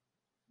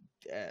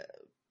 uh,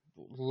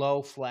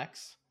 low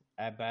flex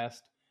at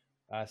best.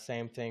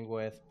 Same thing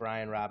with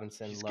Brian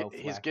Robinson, low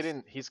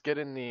flex. He's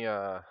getting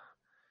the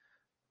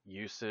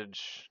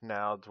usage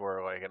now to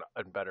where like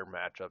in better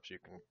matchups you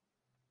can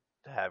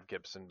have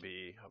Gibson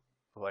be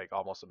like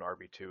almost an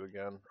RB2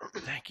 again.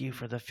 Thank you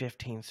for the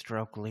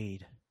 15-stroke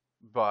lead.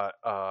 But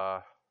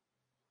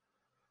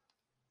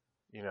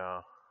you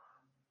know,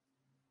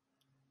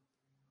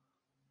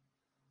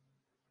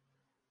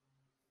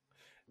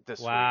 this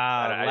week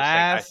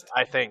I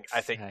think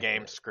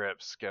game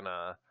script's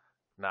gonna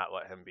not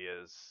let him be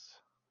as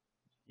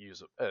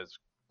he's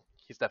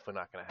definitely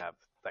not gonna have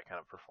that kind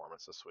of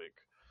performance this week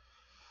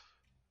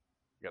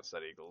against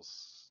that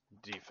Eagles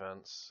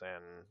defense,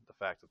 and the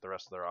fact that the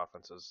rest of their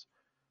offense is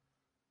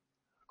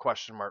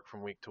question mark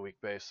from week to week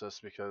basis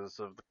because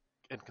of the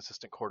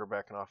inconsistent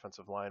quarterback and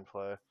offensive line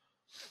play.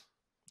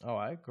 Oh,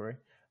 I agree.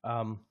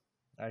 I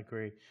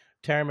agree.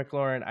 Terry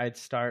McLaurin, I'd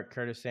start.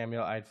 Curtis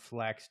Samuel, I'd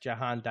flex.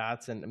 Jahan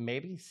Dotson,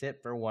 maybe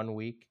sit for 1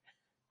 week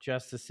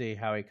just to see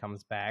how he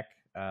comes back.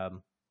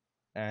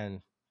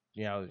 And, so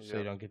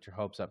you don't get your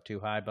hopes up too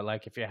high. But,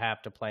 like, if you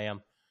have to play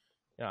him,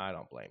 I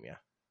don't blame you.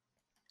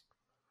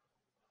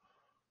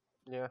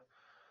 Yeah.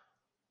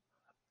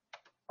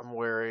 I'm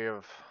wary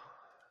of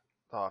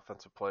the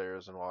offensive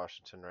players in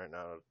Washington right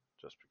now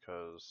just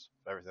because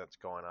everything that's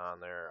going on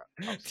there.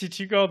 Did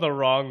you go the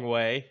wrong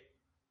way?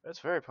 It's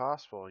very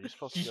possible. You're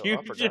supposed to go you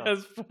up or down. You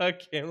just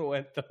fucking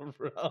went the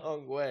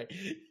wrong way.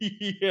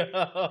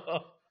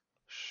 Yeah.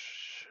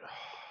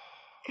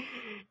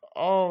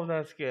 Oh,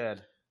 that's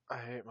good. I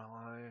hate my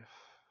life.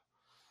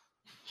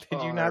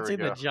 Did you not see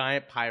the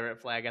giant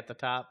pirate flag at the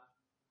top?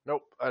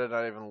 Nope, I did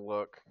not even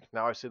look.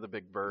 Now I see the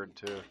big bird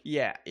too.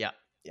 Yeah.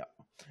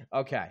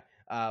 Okay.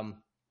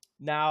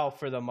 Now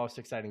for the most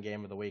exciting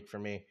game of the week for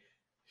me.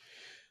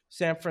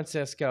 San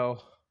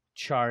Francisco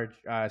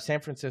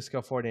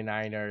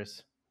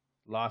 49ers,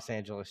 Los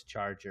Angeles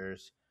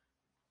Chargers.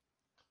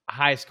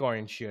 High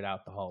scoring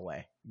shootout the whole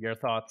way. Your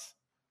thoughts?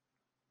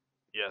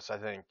 Yes, I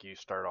think you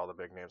start all the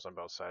big names on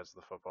both sides of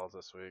the football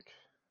this week.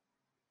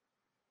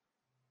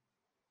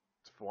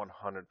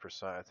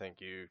 100%. I think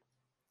you,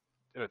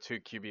 in a 2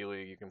 QB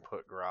league, you can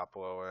put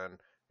Garoppolo in.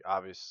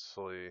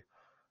 Obviously,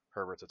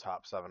 Herbert's a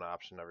top 7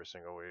 option every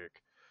single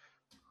week.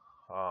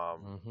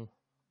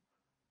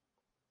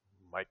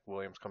 Mike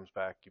Williams comes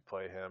back, you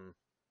play him.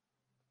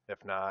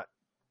 If not,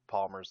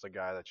 Palmer's the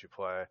guy that you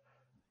play.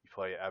 You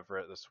play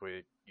Everett this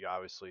week. You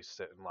obviously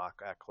sit and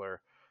lock Eckler.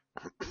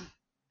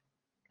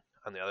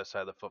 On the other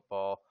side of the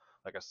football,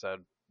 like I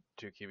said,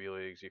 2 QB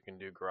leagues, you can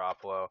do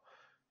Garoppolo.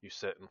 You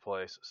sit and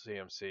play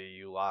CMC.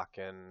 You lock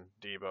in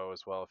Debo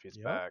as well if he's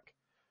back.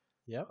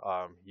 Yep.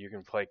 You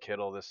can play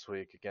Kittle this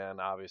week again.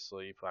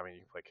 Obviously, you can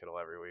play Kittle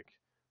every week,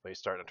 but he's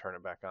starting to turn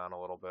it back on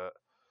a little bit.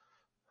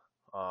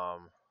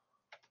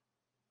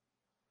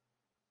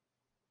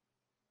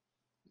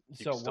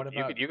 So what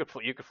about you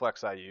could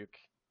flex Ayuk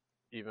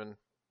even,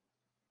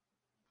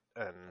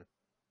 and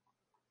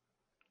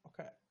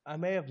okay, I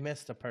may have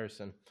missed a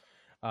person.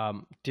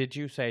 Did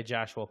you say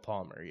Joshua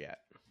Palmer yet?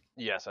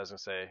 Yes, I was gonna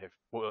say if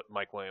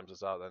Mike Williams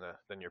is out,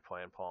 then you're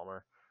playing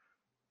Palmer.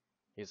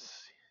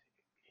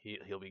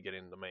 He'll be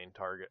getting the main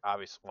target.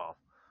 Obviously, well,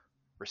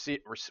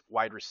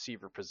 wide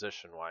receiver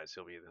position wise,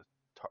 he'll be the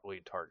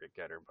lead target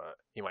getter, but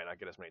he might not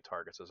get as many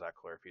targets as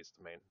Eckler if he's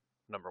the main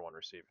number 1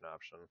 receiving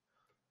option.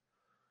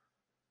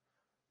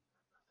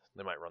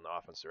 They might run the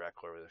offense through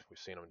Eckler. We've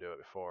seen them do it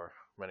before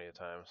many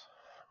times.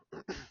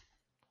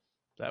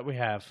 That we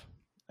have,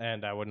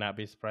 and I would not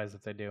be surprised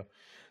if they do.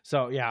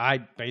 So, yeah, I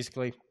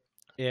basically,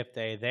 if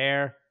they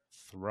there,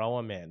 throw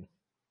them in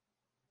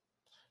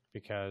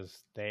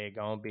because they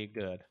going to be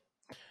good.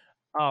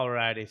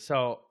 Alrighty,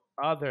 so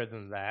other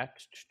than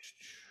that,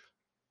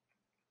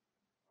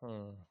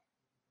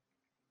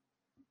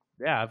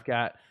 yeah, I've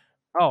got.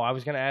 Oh, I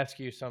was going to ask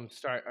you some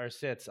start or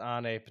sits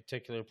on a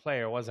particular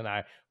player, wasn't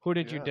I? Who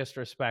did you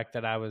disrespect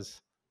that I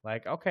was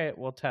like, okay,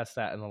 we'll test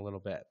that in a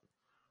little bit?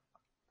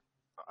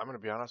 I'm going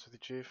to be honest with you,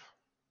 Chief.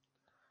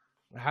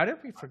 How did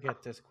we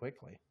forget this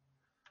quickly?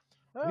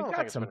 We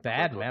got some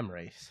bad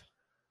memories.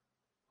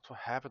 That's what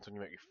happens when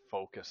you make me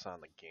focus on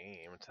the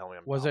game and tell me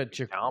I'm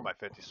down by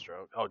 50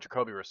 strokes. Oh,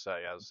 Jacoby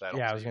Brissett. I was going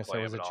to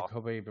say, was it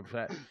Jacoby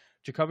Brissett?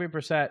 Jacoby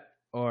Brissett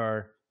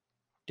or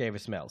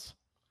Davis Mills?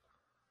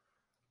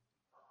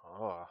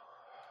 Oh,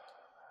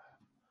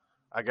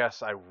 I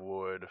guess I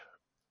would,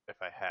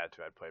 if I had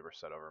to, I'd play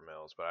Brissett over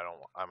Mills, but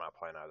I'm not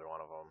playing either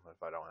one of them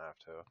if I don't have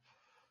to.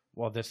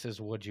 Well, this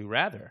is would you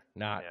rather,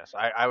 not. Yes,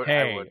 I would.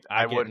 Hey,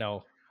 I would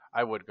go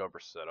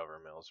Brissett over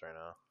Mills right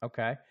now.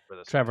 Okay.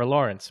 Trevor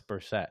Lawrence,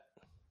 Brissett.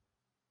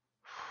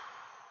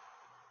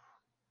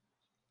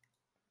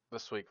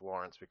 This week,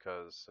 Lawrence,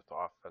 because if the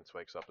offense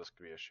wakes up, this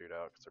could be a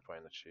shootout because they're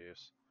playing the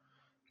Chiefs.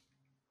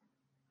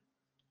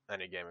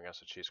 Any game against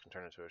the Chiefs can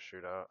turn into a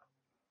shootout.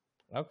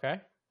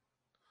 Okay.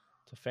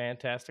 It's a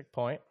fantastic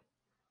point.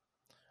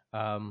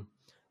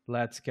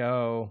 Let's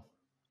go.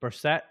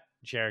 Brissett,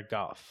 Jared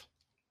Goff.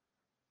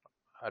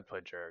 I'd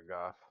play Jared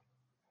Goff.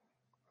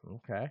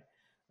 Okay.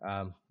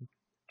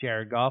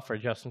 Jared Goff or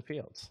Justin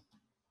Fields?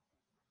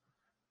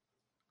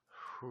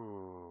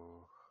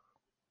 Whew.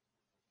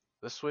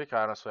 This week,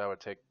 honestly, I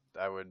would say,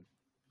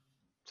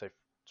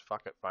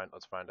 fuck it,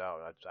 let's find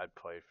out. I'd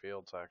play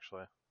Fields,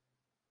 actually.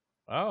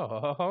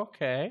 Oh,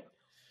 okay.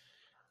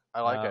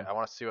 I like it. I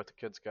want to see what the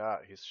kid's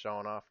got. He's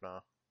showing off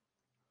now.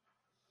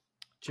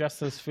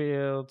 Justice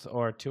Fields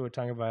or Tua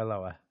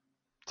Tagovailoa?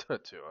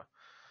 Tua.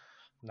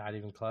 Not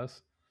even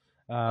close.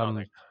 I don't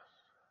think.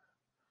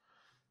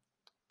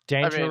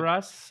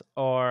 Dangerous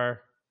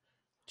or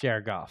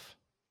Jared Goff?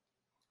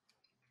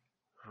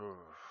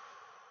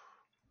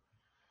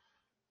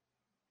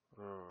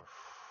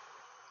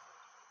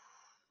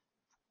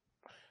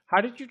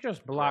 How did you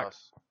just block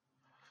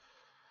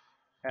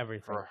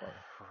everything?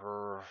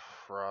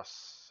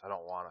 Russ. I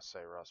don't want to say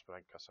Russ, but I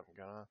guess I'm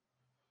gonna.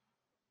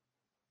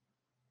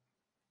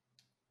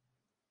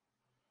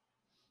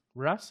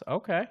 Russ?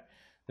 Okay.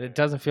 It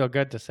doesn't feel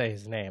good to say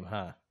his name,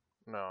 huh?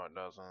 No, it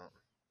doesn't.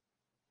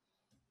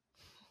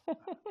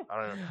 I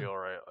don't even feel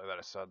right that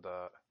I said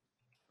that.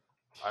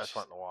 I just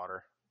went in the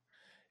water.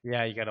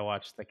 Yeah, you got to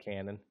watch the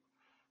cannon.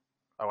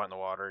 I went in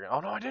the water again. Oh,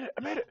 no, I did it.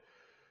 I made it.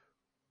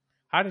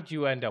 How did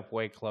you end up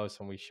way close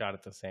when we shot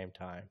at the same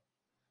time?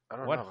 I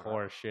don't know. What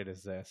horror shit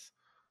is this?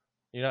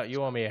 You know,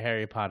 you owe me a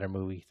Harry Potter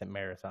movie, the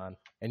marathon,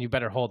 and you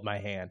better hold my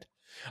hand.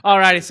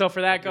 Alrighty, so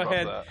for that, go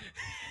ahead.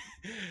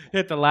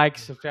 Hit the like,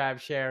 subscribe,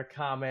 share,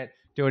 comment.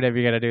 Do whatever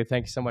you got to do.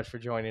 Thank you so much for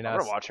joining us. I'm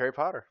going to watch Harry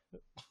Potter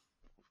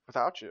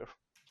without you.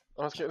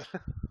 I'm just kidding.